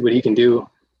Arturas see what he can do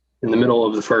in the middle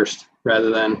of the first rather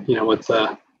than, with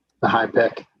the high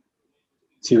pick.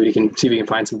 See if he can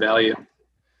find some value.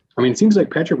 I mean, it seems like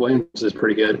Patrick Williams is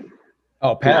pretty good.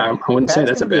 Oh, Pat! I wouldn't say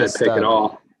that's a bad pick at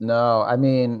all. No, I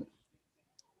mean,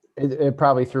 it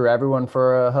probably threw everyone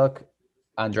for a hook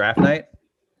on draft night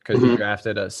because he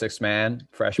drafted a 6-man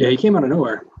freshman. Yeah, he came out of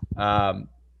nowhere.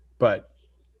 But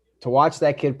to watch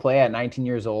that kid play at 19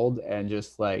 years old and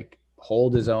just like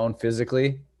hold his own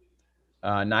physically,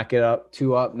 not get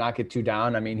too up, not get too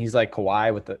down. I mean, he's like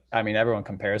Kawhi everyone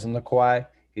compares him to Kawhi.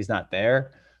 He's not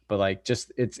there, but like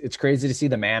it's crazy to see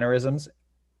the mannerisms,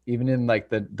 even in like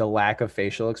the lack of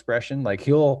facial expression. Like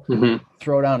he'll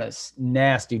throw down a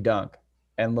nasty dunk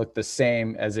and look the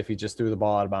same as if he just threw the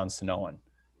ball out of bounds to no one.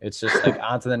 It's just like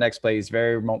on to the next play. He's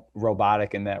very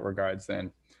robotic in that regards.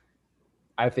 Then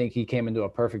I think he came into a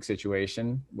perfect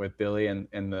situation with Billy and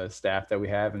the staff that we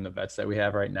have and the vets that we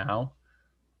have right now.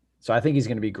 So I think he's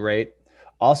going to be great.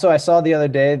 Also, I saw the other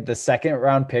day, the 2nd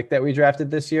round pick that we drafted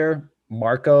this year,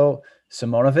 Marko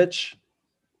Simonovic,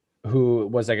 who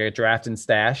was like a draft and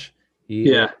stash.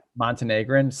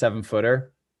 Montenegrin,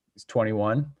 7-footer. He's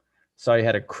 21. So he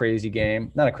had a crazy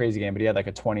game. Not a crazy game, but he had like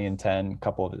a 20 and 10,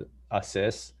 couple of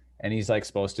assists. And he's like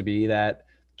supposed to be that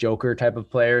Joker type of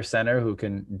player, center who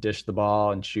can dish the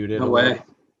ball and shoot it. No way.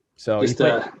 So just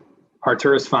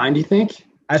Arturas find, you think?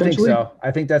 I think so.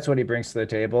 I think that's what he brings to the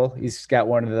table. He's got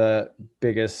one of the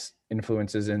biggest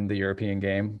influences in the European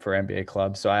game for NBA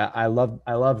clubs. So I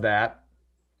love that.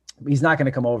 He's not going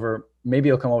to come over. Maybe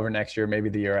he'll come over next year, maybe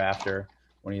the year after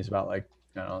when he's about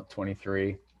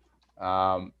 23.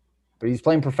 But he's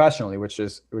playing professionally, which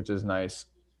is nice.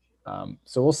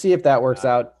 So we'll see if that works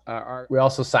out. We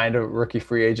also signed a rookie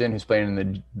free agent who's playing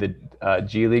in the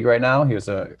G League right now. He was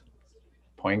a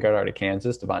point guard out of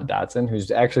Kansas, Devon Dotson,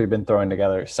 who's actually been throwing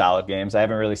together solid games. I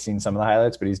haven't really seen some of the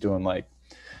highlights, but he's doing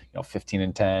 15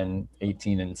 and 10,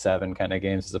 18 and 7 kind of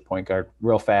games as a point guard,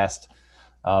 real fast,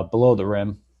 below the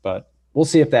rim. But we'll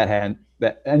see if that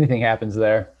anything happens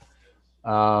there.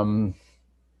 But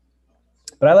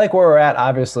I like where we're at,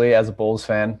 obviously, as a Bulls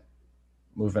fan,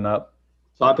 moving up.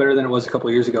 It's a lot better than it was a couple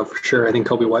of years ago, for sure. I think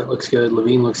Kobe White looks good.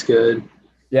 Levine looks good.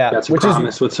 Yeah. Got some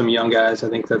promise with some young guys. I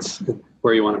think that's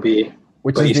where you want to be.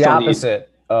 Which is the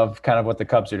opposite of kind of what the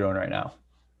Cubs are doing right now.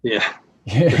 Yeah.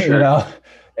 Sure.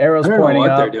 Arrows pointing up. I don't know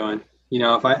what they're doing.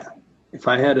 If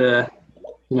I had a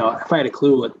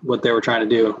clue what they were trying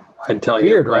to do, I'd tell you.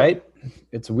 Weird, right?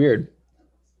 It's weird.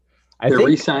 They're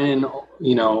re-signing,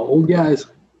 old guys,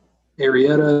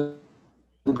 Arrieta,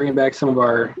 bringing back some of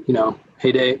our,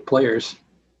 heyday players.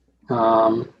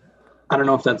 I don't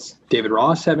know if that's David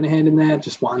Ross having a hand in that,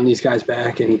 just wanting these guys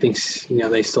back, and he thinks,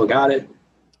 they still got it.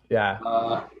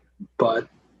 Yeah. But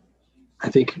I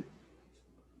think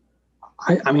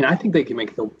I think they can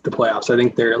make the playoffs. I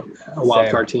think they're a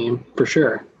wild card team for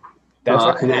sure.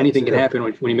 And anything can happen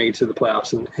when you make it to the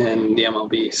playoffs and the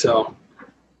MLB. So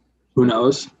who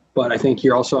knows? But I think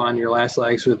you're also on your last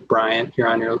legs with Bryant. You're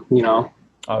on your,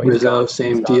 He's Rizzo, gone. He's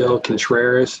same gone. deal.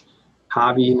 Contreras,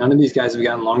 Javi. None of these guys have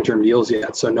gotten long-term deals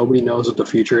yet, so nobody knows what the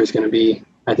future is going to be.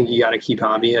 I think you got to keep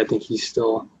Javi. I think he's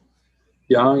still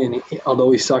young, and although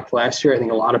he sucked last year, I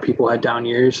think a lot of people had down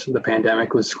years. The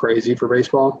pandemic was crazy for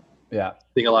baseball. Yeah.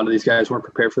 I think a lot of these guys weren't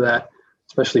prepared for that,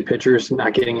 especially pitchers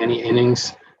not getting any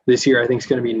innings. This year, I think, is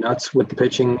going to be nuts with the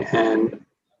pitching, and,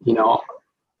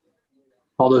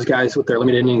 all those guys with their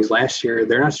limited innings last year,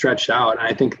 they're not stretched out. And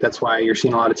I think that's why you're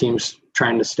seeing a lot of teams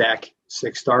trying to stack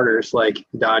 6 starters like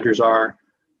the Dodgers are,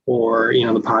 or,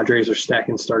 the Padres are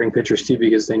stacking starting pitchers too,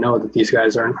 because they know that these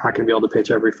guys are not going to be able to pitch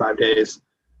every 5 days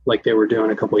like they were doing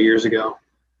a couple of years ago.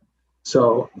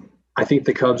 So I think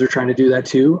the Cubs are trying to do that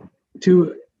too,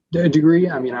 to a degree.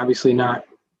 I mean, obviously not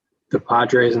the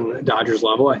Padres and the Dodgers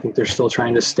level. I think they're still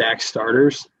trying to stack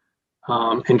starters.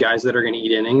 And guys that are going to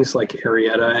eat innings like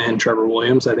Arrieta and Trevor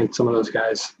Williams. I think some of those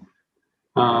guys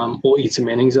will eat some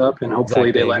innings up, and hopefully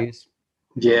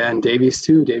and Davies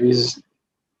too. Davies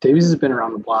has been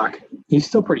around the block. He's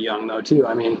still pretty young though too.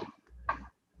 I mean,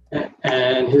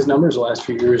 and his numbers the last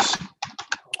few years,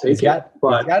 he's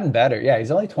gotten better. Yeah,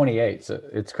 he's only 28. So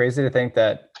it's crazy to think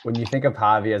that when you think of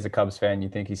Javi as a Cubs fan, you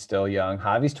think he's still young.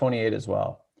 Javi's 28 as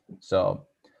well. So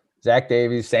Zach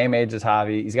Davies, same age as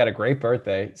Javi. He's got a great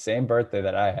birthday, same birthday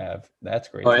that I have. That's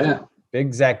great. Oh, yeah.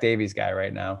 Big Zach Davies guy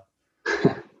right now.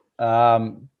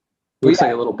 Looks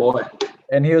like a little boy.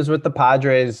 And he was with the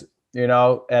Padres, and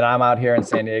I'm out here in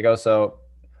San Diego. So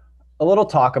a little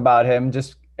talk about him.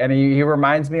 And he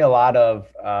reminds me a lot of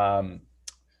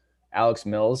Alex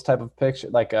Mills type of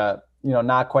picture, like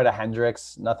not quite a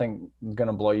Hendricks, nothing going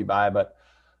to blow you by, but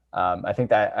I think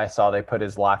that I saw they put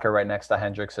his locker right next to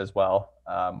Hendricks as well,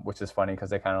 which is funny because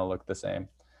they kind of look the same.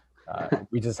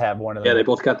 We just have one of them. Yeah, they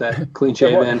both got that clean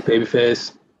shaven, baby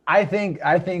face. I think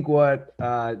what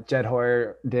Jed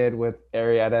Hoyer did with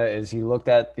Arrieta is he looked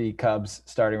at the Cubs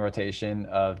starting rotation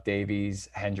of Davies,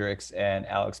 Hendricks, and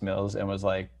Alex Mills and was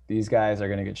like, these guys are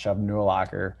going to get shoved into a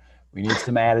locker. We need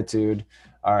some attitude.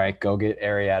 All right, go get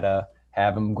Arrieta.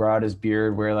 Have him grow out his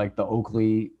beard, wear like the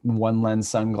Oakley one lens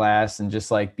sunglass, and just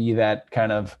like be that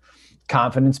kind of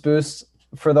confidence boost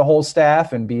for the whole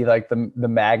staff and be like the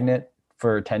magnet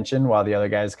for attention while the other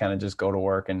guys kind of just go to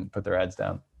work and put their heads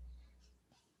down.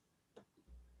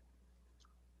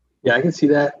 Yeah, I can see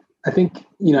that. I think,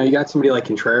 you got somebody like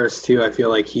Contreras too. I feel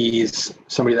like he's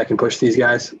somebody that can push these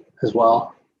guys as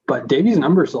well. But Davies'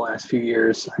 numbers the last few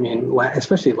years, I mean,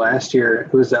 especially last year,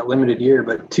 it was that limited year,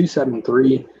 but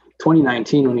 2.73.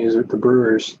 2019 when he was with the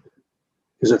Brewers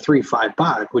is a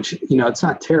 3.55, which it's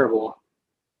not terrible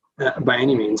by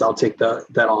any means. I'll take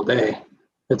that all day.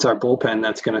 It's our bullpen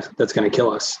that's gonna kill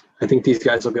us. I think these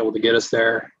guys will be able to get us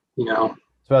there. So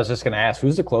I was just gonna ask,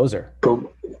 who's the closer? But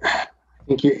I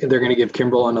think they're gonna give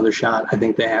Kimbrel another shot. I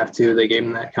think they have to. They gave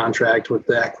him that contract with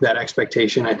that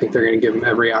expectation. I think they're gonna give him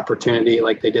every opportunity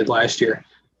like they did last year.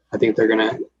 I think they're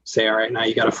gonna say, all right, now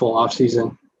you got a full off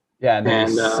season. Yeah, and then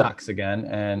he sucks again,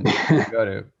 and go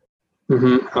to.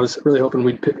 I was really hoping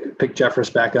we'd pick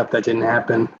Jeffress back up. That didn't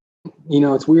happen.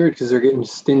 It's weird because they're getting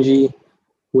stingy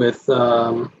with,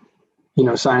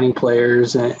 signing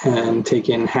players and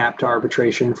taking Hap to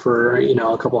arbitration for,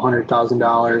 a couple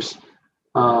 $100,000.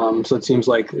 So it seems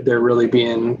like they're really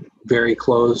being very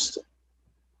closed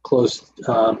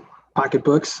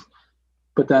pocketbooks.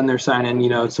 But then they're signing,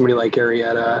 somebody like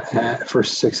Arrieta for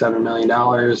 $6-7 million,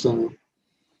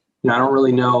 and I don't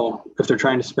really know if they're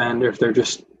trying to spend or if they're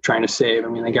just trying to save. I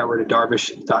mean, they got rid of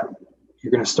Darvish. Thought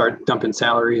you're going to start dumping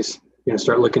salaries. You're going to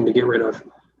start looking to get rid of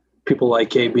people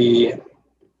like KB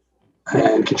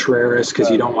and Contreras because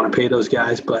you don't want to pay those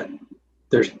guys, but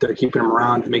they're keeping them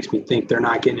around. It makes me think they're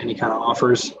not getting any kind of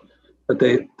offers that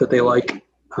they like.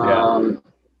 Yeah.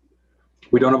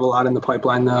 We don't have a lot in the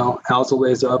pipeline though.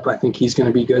 Alzolay's up. I think he's going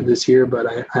to be good this year,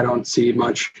 but I don't see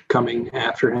much coming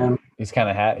after him. He's kind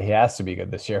of he has to be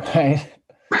good this year, right?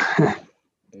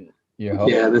 You hope.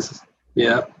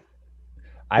 Yeah.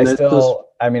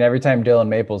 I mean, every time Dylan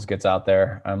Maples gets out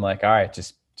there, I'm like, all right,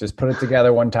 just put it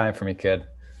together one time for me, kid.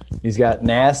 He's got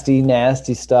nasty,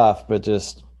 nasty stuff, but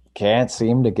just can't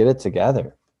seem to get it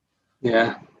together.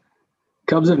 Yeah.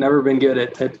 Cubs have never been good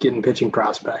at getting pitching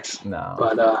prospects. No.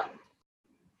 But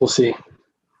we'll see.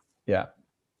 Yeah.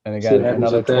 And they got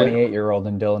another 28-year-old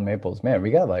in Dylan Maples. Man,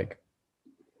 we got like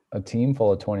a team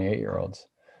full of 28-year-olds.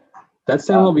 That's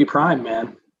then will be prime,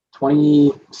 man.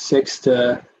 26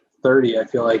 to 30, I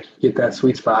feel like you get that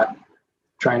sweet spot.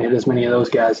 Try and hit as many of those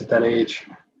guys at that age.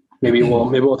 Maybe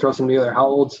we'll throw some together. How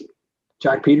old's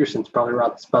Jack Peterson's? Probably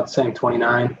about the same,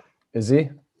 29. Is he?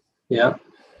 Yeah.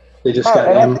 They just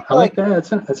got him. I like that.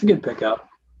 That's a good pickup.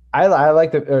 I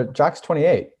like the Jock's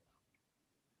 28.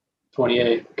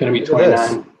 28, going to be Look at this.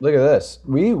 29. Look at this.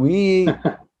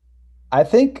 I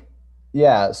think,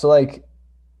 yeah. So like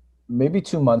maybe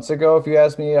 2 months ago, if you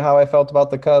asked me how I felt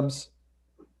about the Cubs,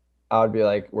 I would be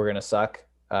like, we're gonna suck.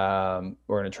 We're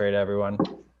gonna trade everyone.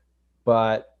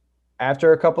 But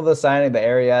after a couple of the signing, the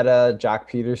Arrieta, Jock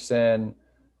Peterson,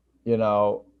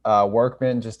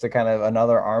 Workman, just to kind of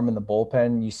another arm in the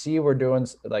bullpen. You see, we're doing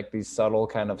like these subtle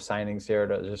kind of signings here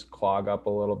to just clog up a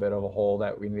little bit of a hole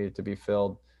that we needed to be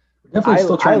filled. Definitely I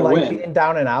still I trying to like win. being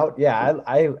down and out. Yeah,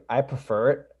 I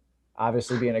prefer it.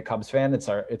 Obviously, being a Cubs fan,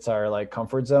 it's our like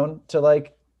comfort zone to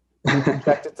like be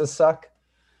projected to suck.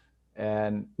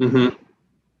 And Hmm.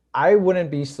 I wouldn't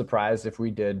be surprised if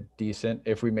we did decent,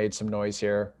 if we made some noise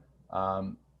here.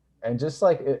 Um, and just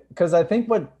like, because I think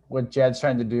what Jed's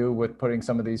trying to do with putting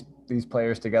some of these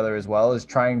players together as well is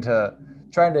trying to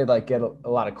like get a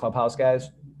lot of clubhouse guys,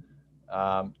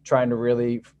 trying to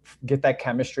really get that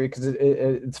chemistry because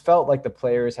it's felt like the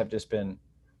players have just been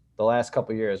the last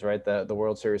couple of years, right? The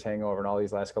World Series hangover and all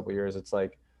these last couple of years. It's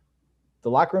like the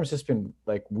locker room's just been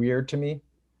like weird to me.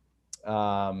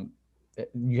 Um,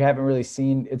 you haven't really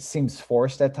seen it seems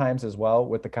forced at times as well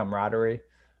with the camaraderie,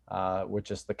 with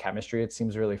just the chemistry. It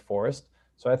seems really forced.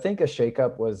 So I think a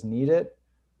shakeup was needed.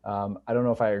 I don't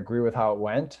know if I agree with how it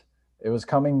went. It was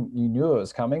coming. You knew it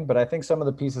was coming, but I think some of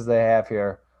the pieces they have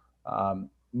here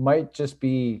might just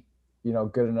be,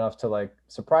 good enough to like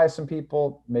surprise some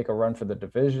people, make a run for the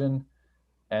division,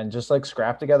 and just like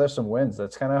scrap together some wins.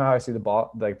 That's kind of how I see the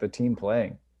ball, like the team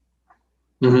playing.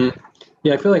 Hmm.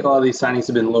 Yeah, I feel like all of these signings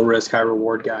have been low risk, high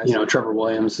reward guys. Trevor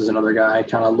Williams is another guy,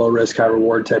 kind of low risk, high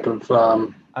reward type of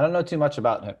I don't know too much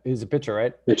about him. He's a pitcher,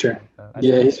 right? pitcher. I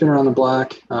Yeah, see. he's been around the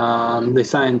block. They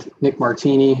signed Nick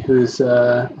Martini, who's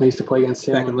I used to play against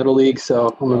him back in Little League,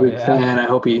 so I'm a Oh big yeah. fan. I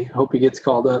hope he gets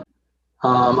called up.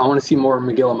 I want to see more of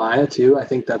Miguel Amaya too. I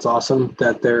think that's awesome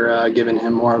that they're giving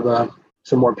him more of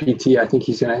some more PT. I think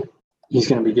he's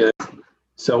gonna be good.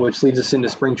 So which leads us into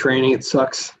spring training. It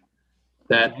sucks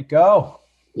that Can't go.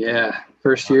 yeah,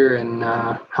 first year and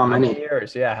how How many many?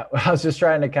 years? Yeah. I was just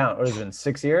trying to count. What has it been?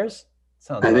 6 years?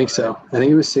 Sounds I about think right. so. I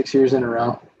think it was 6 years in a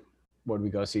row. Would we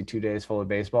go see 2 days full of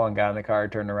baseball and got in the car,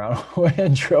 turned around,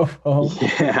 and drove home?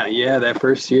 Yeah, yeah. That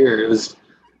first year, it was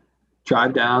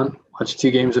drive down, watch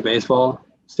 2 games of baseball,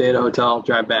 stay at a hotel,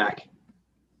 drive back.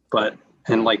 But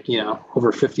and like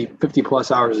over 50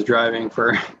 plus hours of driving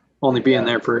for only being Yeah.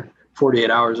 there for 48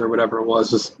 hours or whatever it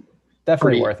was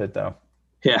Definitely pretty. worth it though.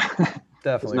 Yeah, it was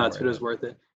Definitely nuts, but worth it it. was worth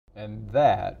it. And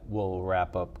that will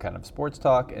wrap up kind of sports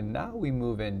talk. And now we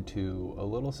move into a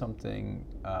little something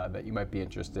that you might be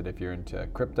interested if you're into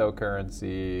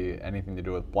cryptocurrency, anything to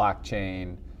do with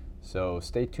blockchain. So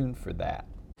stay tuned for that.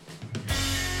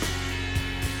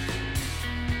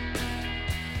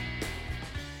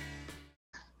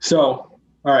 So,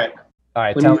 all right, All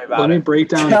right, tell me let about me it. break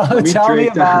down. Tell, Let me tell me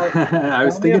break about down. it. I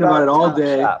was Tell me thinking about it about all Top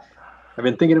day. Shop. I've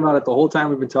been thinking about it the whole time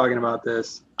we've been talking about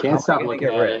this. How Can't am I stop going to looking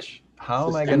get at it. rich? How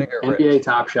It's am I this going to get NBA rich?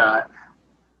 Top Shot.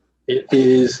 It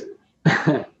is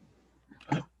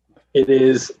it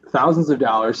is thousands of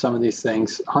dollars, some of these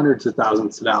things, hundreds of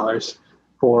thousands of dollars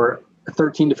for a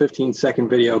 13 to 15-second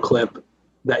video clip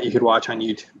that you could watch on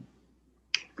YouTube.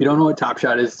 If you don't know what Top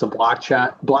Shot is, it's a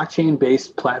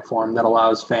blockchain-based platform that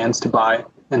allows fans to buy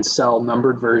and sell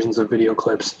numbered versions of video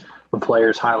clips of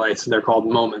players' highlights. They're called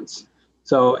moments.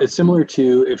 So it's similar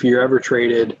to if you ever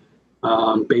traded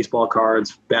baseball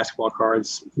cards, basketball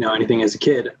cards, anything as a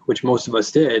kid, which most of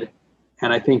us did.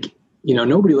 And I think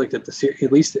nobody looked at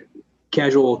at least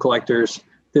casual collectors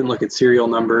didn't look at serial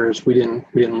numbers. We didn't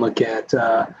look at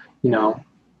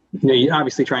you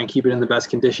obviously try and keep it in the best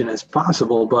condition as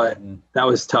possible, but that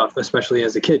was tough, especially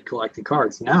as a kid collecting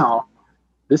cards. Now,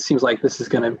 this seems like this is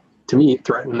going to me,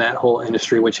 threaten that whole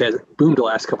industry, which has boomed the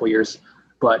last couple of years.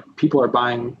 But people are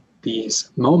buying these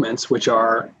moments, which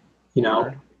are,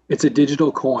 it's a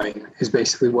digital coin, is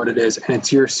basically what it is, and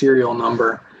it's your serial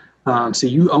number. So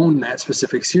you own that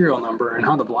specific serial number, and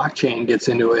how the blockchain gets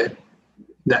into it.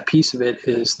 That piece of it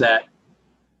is that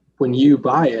when you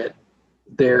buy it,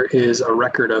 there is a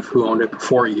record of who owned it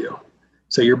before you.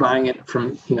 So you're buying it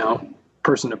from,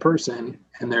 person to person,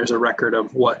 and there's a record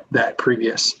of what that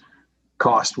previous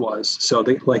cost was. So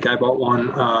like I bought one,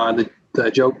 the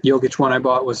Jokic one I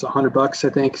bought was $100,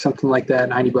 I think, something like that,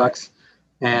 $90.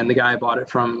 And the guy I bought it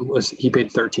from he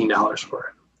paid $13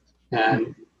 for it.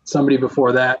 And somebody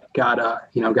before that got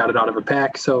it out of a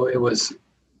pack. So it was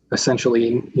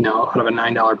essentially, out of a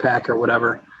 $9 pack or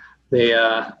whatever. They,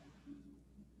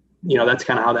 that's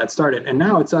kind of how that started. And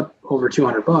now it's up over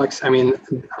 $200. I mean,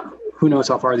 who knows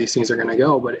how far these things are going to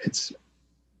go, but it's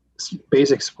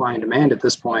basic supply and demand at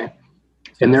this point,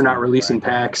 and they're not releasing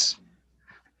packs.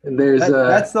 There's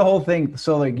that's the whole thing.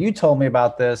 So like you told me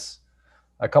about this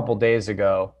a couple days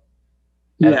ago.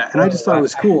 Yeah, and I just thought it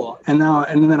was cool. And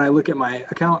then I look at my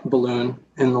account balloon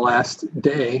in the last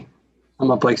day,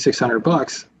 I'm up like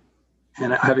 $600,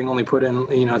 and having only put in,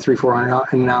 you know,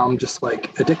 300-400, and now I'm just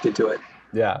like addicted to it.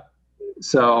 Yeah.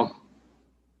 So,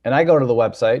 and I go to the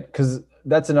website because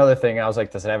that's another thing. I was like,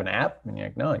 does it have an app? And you're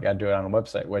like, no, you got to do it on a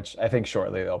website, which I think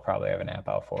shortly they'll probably have an app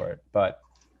out for it. But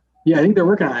yeah, I think they're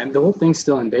working on it. The whole thing's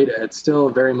still in beta. It's still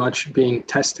very much being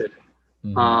tested.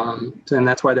 And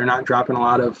that's why they're not dropping a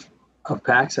lot of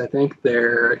packs. I think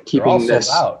they're keeping this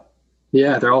out.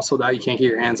 Yeah, they're all sold out. You can't get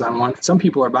your hands on one. Some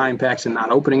people are buying packs and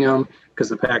not opening them because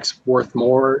the pack's worth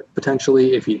more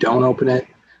potentially if you don't open it,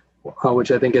 which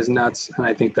I think is nuts. And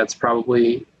I think that's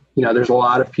probably, you know, there's a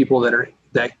lot of people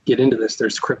that get into this.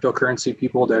 There's cryptocurrency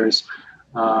people. There's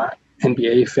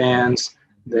NBA fans.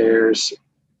 There's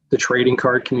the trading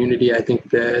card community. I think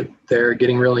that they're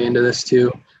getting really into this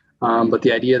too. But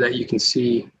the idea that you can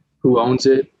see who owns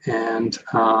it and,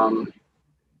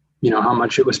 you know, how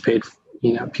much it was paid,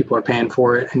 you know, people are paying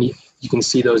for it, and you can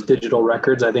see those digital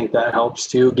records. I think that helps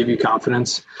too, give you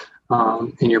confidence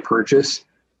in your purchase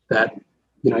that,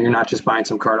 you know, you're not just buying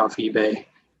some card off eBay.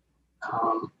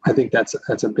 I think that's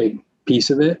a big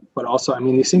piece of it. But also, I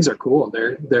mean, these things are cool.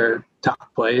 They're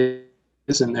top plays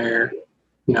and they're,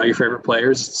 you know, your favorite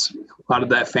players. It's a lot of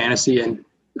that fantasy and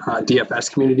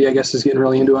DFS community, I guess, is getting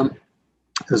really into them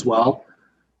as well.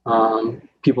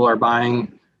 People are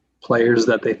buying players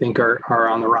that they think are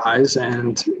on the rise,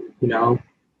 and, you know,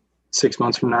 6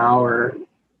 months from now, or,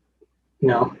 you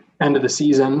know, end of the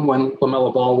season when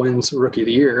LaMelo Ball wins Rookie of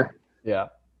the Year, yeah,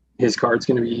 his card's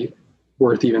going to be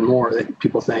worth even more. That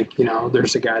people think, you know,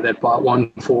 there's a guy that bought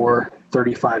one for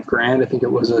 $35,000. I think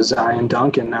it was a Zion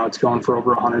dunk, and now it's going for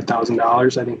over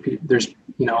 $100,000. I think there's,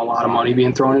 you know, a lot of money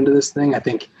being thrown into this thing. I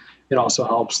think it also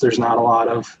helps. There's not a lot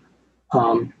of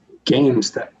games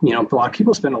that, you know, a lot of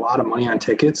people spend a lot of money on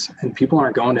tickets, and people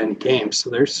aren't going to any games. So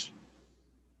there's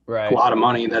a lot of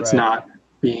money that's not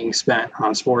being spent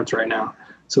on sports right now.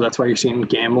 So that's why you're seeing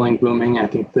gambling booming. I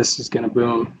think this is going to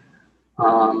boom.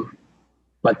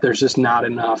 But there's just not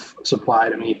enough supply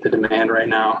to meet the demand right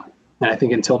now. And I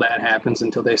think until that happens,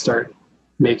 until they start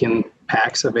making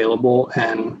packs available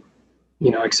and, you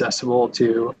know, accessible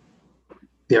to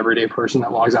the everyday person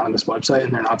that logs on this website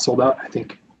and they're not sold out, I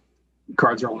think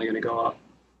cards are only going to go up.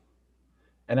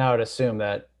 And I would assume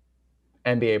that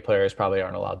NBA players probably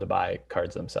aren't allowed to buy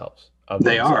cards themselves.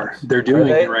 They are. They're doing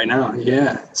it right now.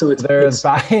 Yeah. So they're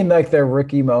buying like their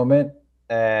rookie moment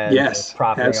and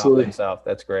profiting absolutely off themselves.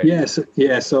 That's great. Yes.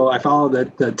 Yeah. So I follow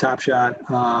the Top Shot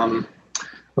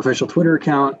official Twitter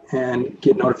account and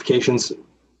get notifications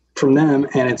from them.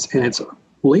 And it's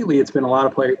lately it's been a lot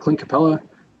of players. Clint Capella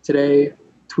today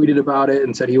tweeted about it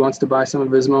and said he wants to buy some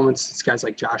of his moments. It's guys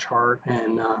like Josh Hart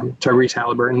and Tyrese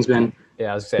Halliburton's been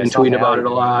tweeting about it a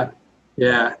lot.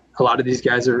 Yeah, a lot of these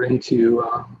guys are into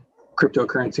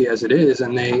cryptocurrency as it is,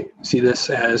 and they see this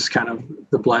as kind of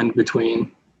the blend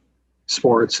between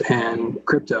sports and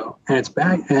crypto. And it's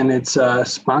back, and it's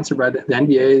sponsored by the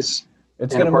NBA's.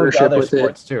 It's going to move to other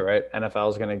sports too, right? NFL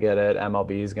is going to get it.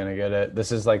 MLB is going to get it.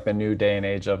 This is like the new day and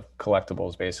age of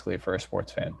collectibles, basically, for a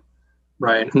sports fan.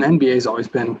 Right, and the NBA has always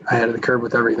been ahead of the curve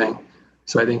with everything.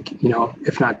 So I think, you know,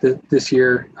 if not this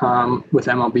year with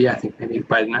MLB, I think maybe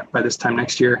by this time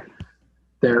next year,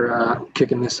 they're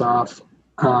kicking this off.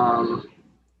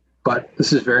 But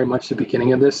this is very much the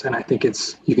beginning of this, and I think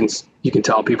it's you can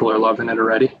tell people are loving it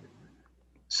already.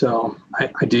 So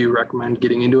I do recommend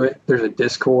getting into it. There's a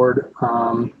Discord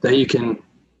that you can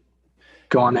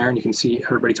go on there and you can see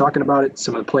everybody talking about it.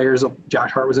 Some of the players,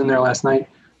 Josh Hart was in there last night.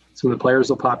 Some of the players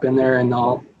will pop in there and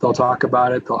they'll talk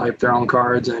about it. They'll hype their own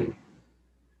cards, and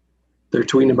they're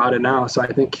tweeting about it now. So I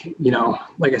think, you know,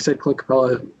 like I said, Clint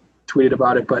Capella tweeted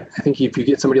about it, but I think if you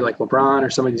get somebody like LeBron or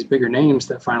some of these bigger names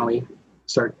that finally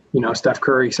start, you know, Steph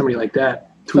Curry, somebody like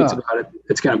that tweets about it,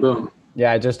 it's going to boom.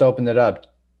 Yeah, I just opened it up.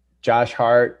 Josh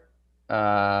Hart,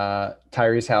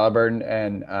 Tyrese Halliburton,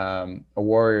 and a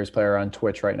Warriors player on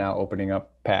Twitch right now opening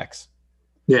up packs.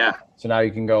 Yeah. So now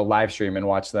you can go live stream and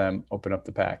watch them open up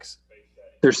the packs.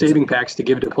 They're saving packs to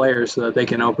give to players so that they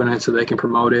can open it, so they can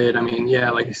promote it. I mean,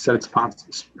 yeah, like I said, it's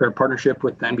a partnership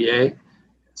with the NBA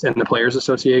and the Players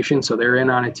Association, so they're in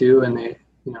on it too. And they,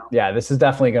 you know. Yeah, this is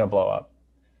definitely going to blow up.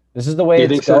 This is the way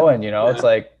it's going, you know. Yeah. It's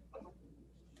like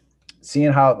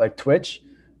seeing how like Twitch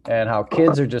and how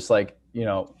kids are just like, you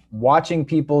know, watching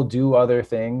people do other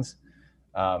things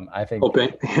I think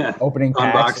Open, yeah, opening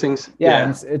packs. unboxings, Yeah,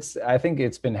 and yeah, I think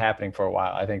it's been happening for a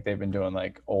while. I think they've been doing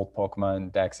like old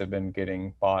Pokemon decks have been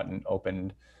getting bought and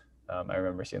opened. I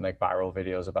remember seeing like viral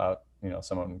videos about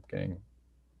someone getting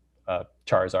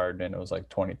Charizard and it was like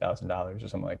 $20,000 or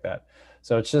something like that.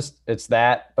 So it's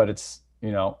that, but it's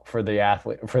for the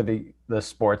athlete, for the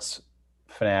sports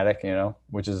fanatic,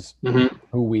 which is hmm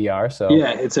who we are. So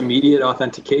yeah. It's immediate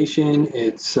authentication.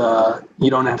 It's you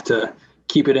don't have to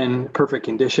keep it in perfect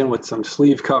condition with some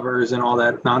sleeve covers and all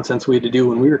that nonsense we had to do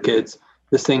when we were kids.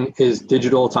 This thing is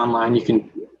digital. It's online. You can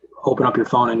open up your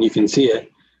phone and you can see it.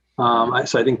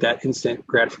 So I think that instant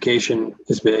gratification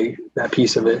is big. That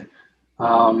piece of it.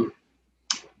 Um,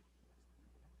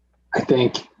 I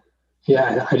think,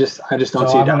 yeah. I just don't So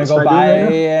see a I'm gonna go downside to it buy, right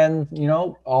now.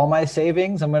 and all my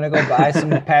savings. I'm gonna go buy some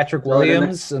Patrick Throw it in there.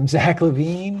 Williams, some Zach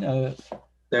Levine.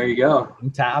 There you go.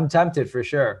 I'm tempted for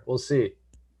sure. We'll see.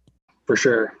 For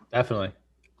sure. Definitely.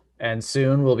 And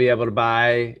soon we'll be able to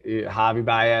buy Javi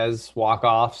Baez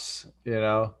walk-offs.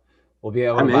 We'll be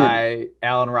able to I'm in. buy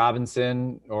Allen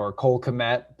Robinson or Cole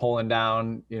Kmet pulling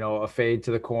down, a fade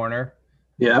to the corner,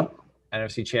 Yeah.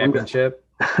 NFC I'm good. Championship,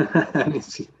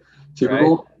 Super right?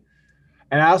 Bowl.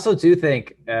 And I also do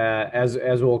think, as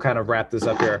we'll kind of wrap this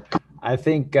up here, I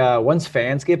think once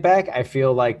fans get back, I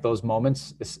feel like those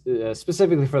moments,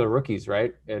 specifically for the rookies,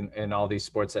 right, in all these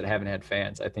sports that haven't had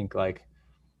fans, I think like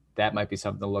that might be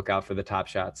something to look out for. The top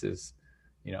shots is,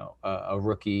 a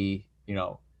rookie,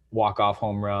 walk off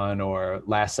home run or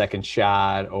last second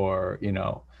shot or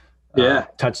Yeah.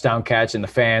 touchdown catch, and the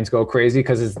fans go crazy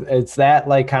because it's that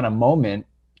like kind of moment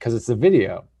because it's the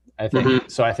video. I think hmm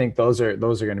so. I think those are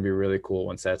going to be really cool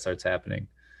once that starts happening.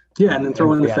 Yeah, and then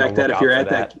throw And in the be on the fact that if lookout for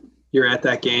that. you're at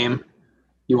that game,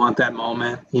 you want that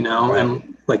moment, Right.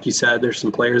 and like you said, there's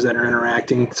some players that are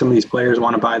interacting. Some of these players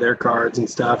want to buy their cards and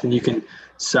stuff, and you can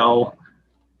sell,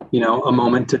 a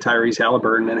moment to Tyrese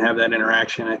Halliburton and have that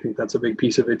interaction. I think that's a big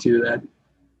piece of it too that,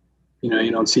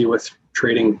 you don't see with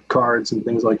trading cards and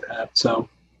things like that. So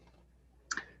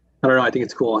I don't know. I think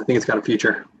it's cool. I think it's got a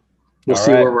future. We'll All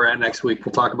see right. where we're at next week.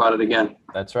 We'll talk about it again.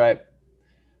 That's right.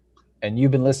 And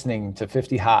you've been listening to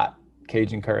 50 Hot,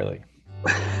 Cajun Curly.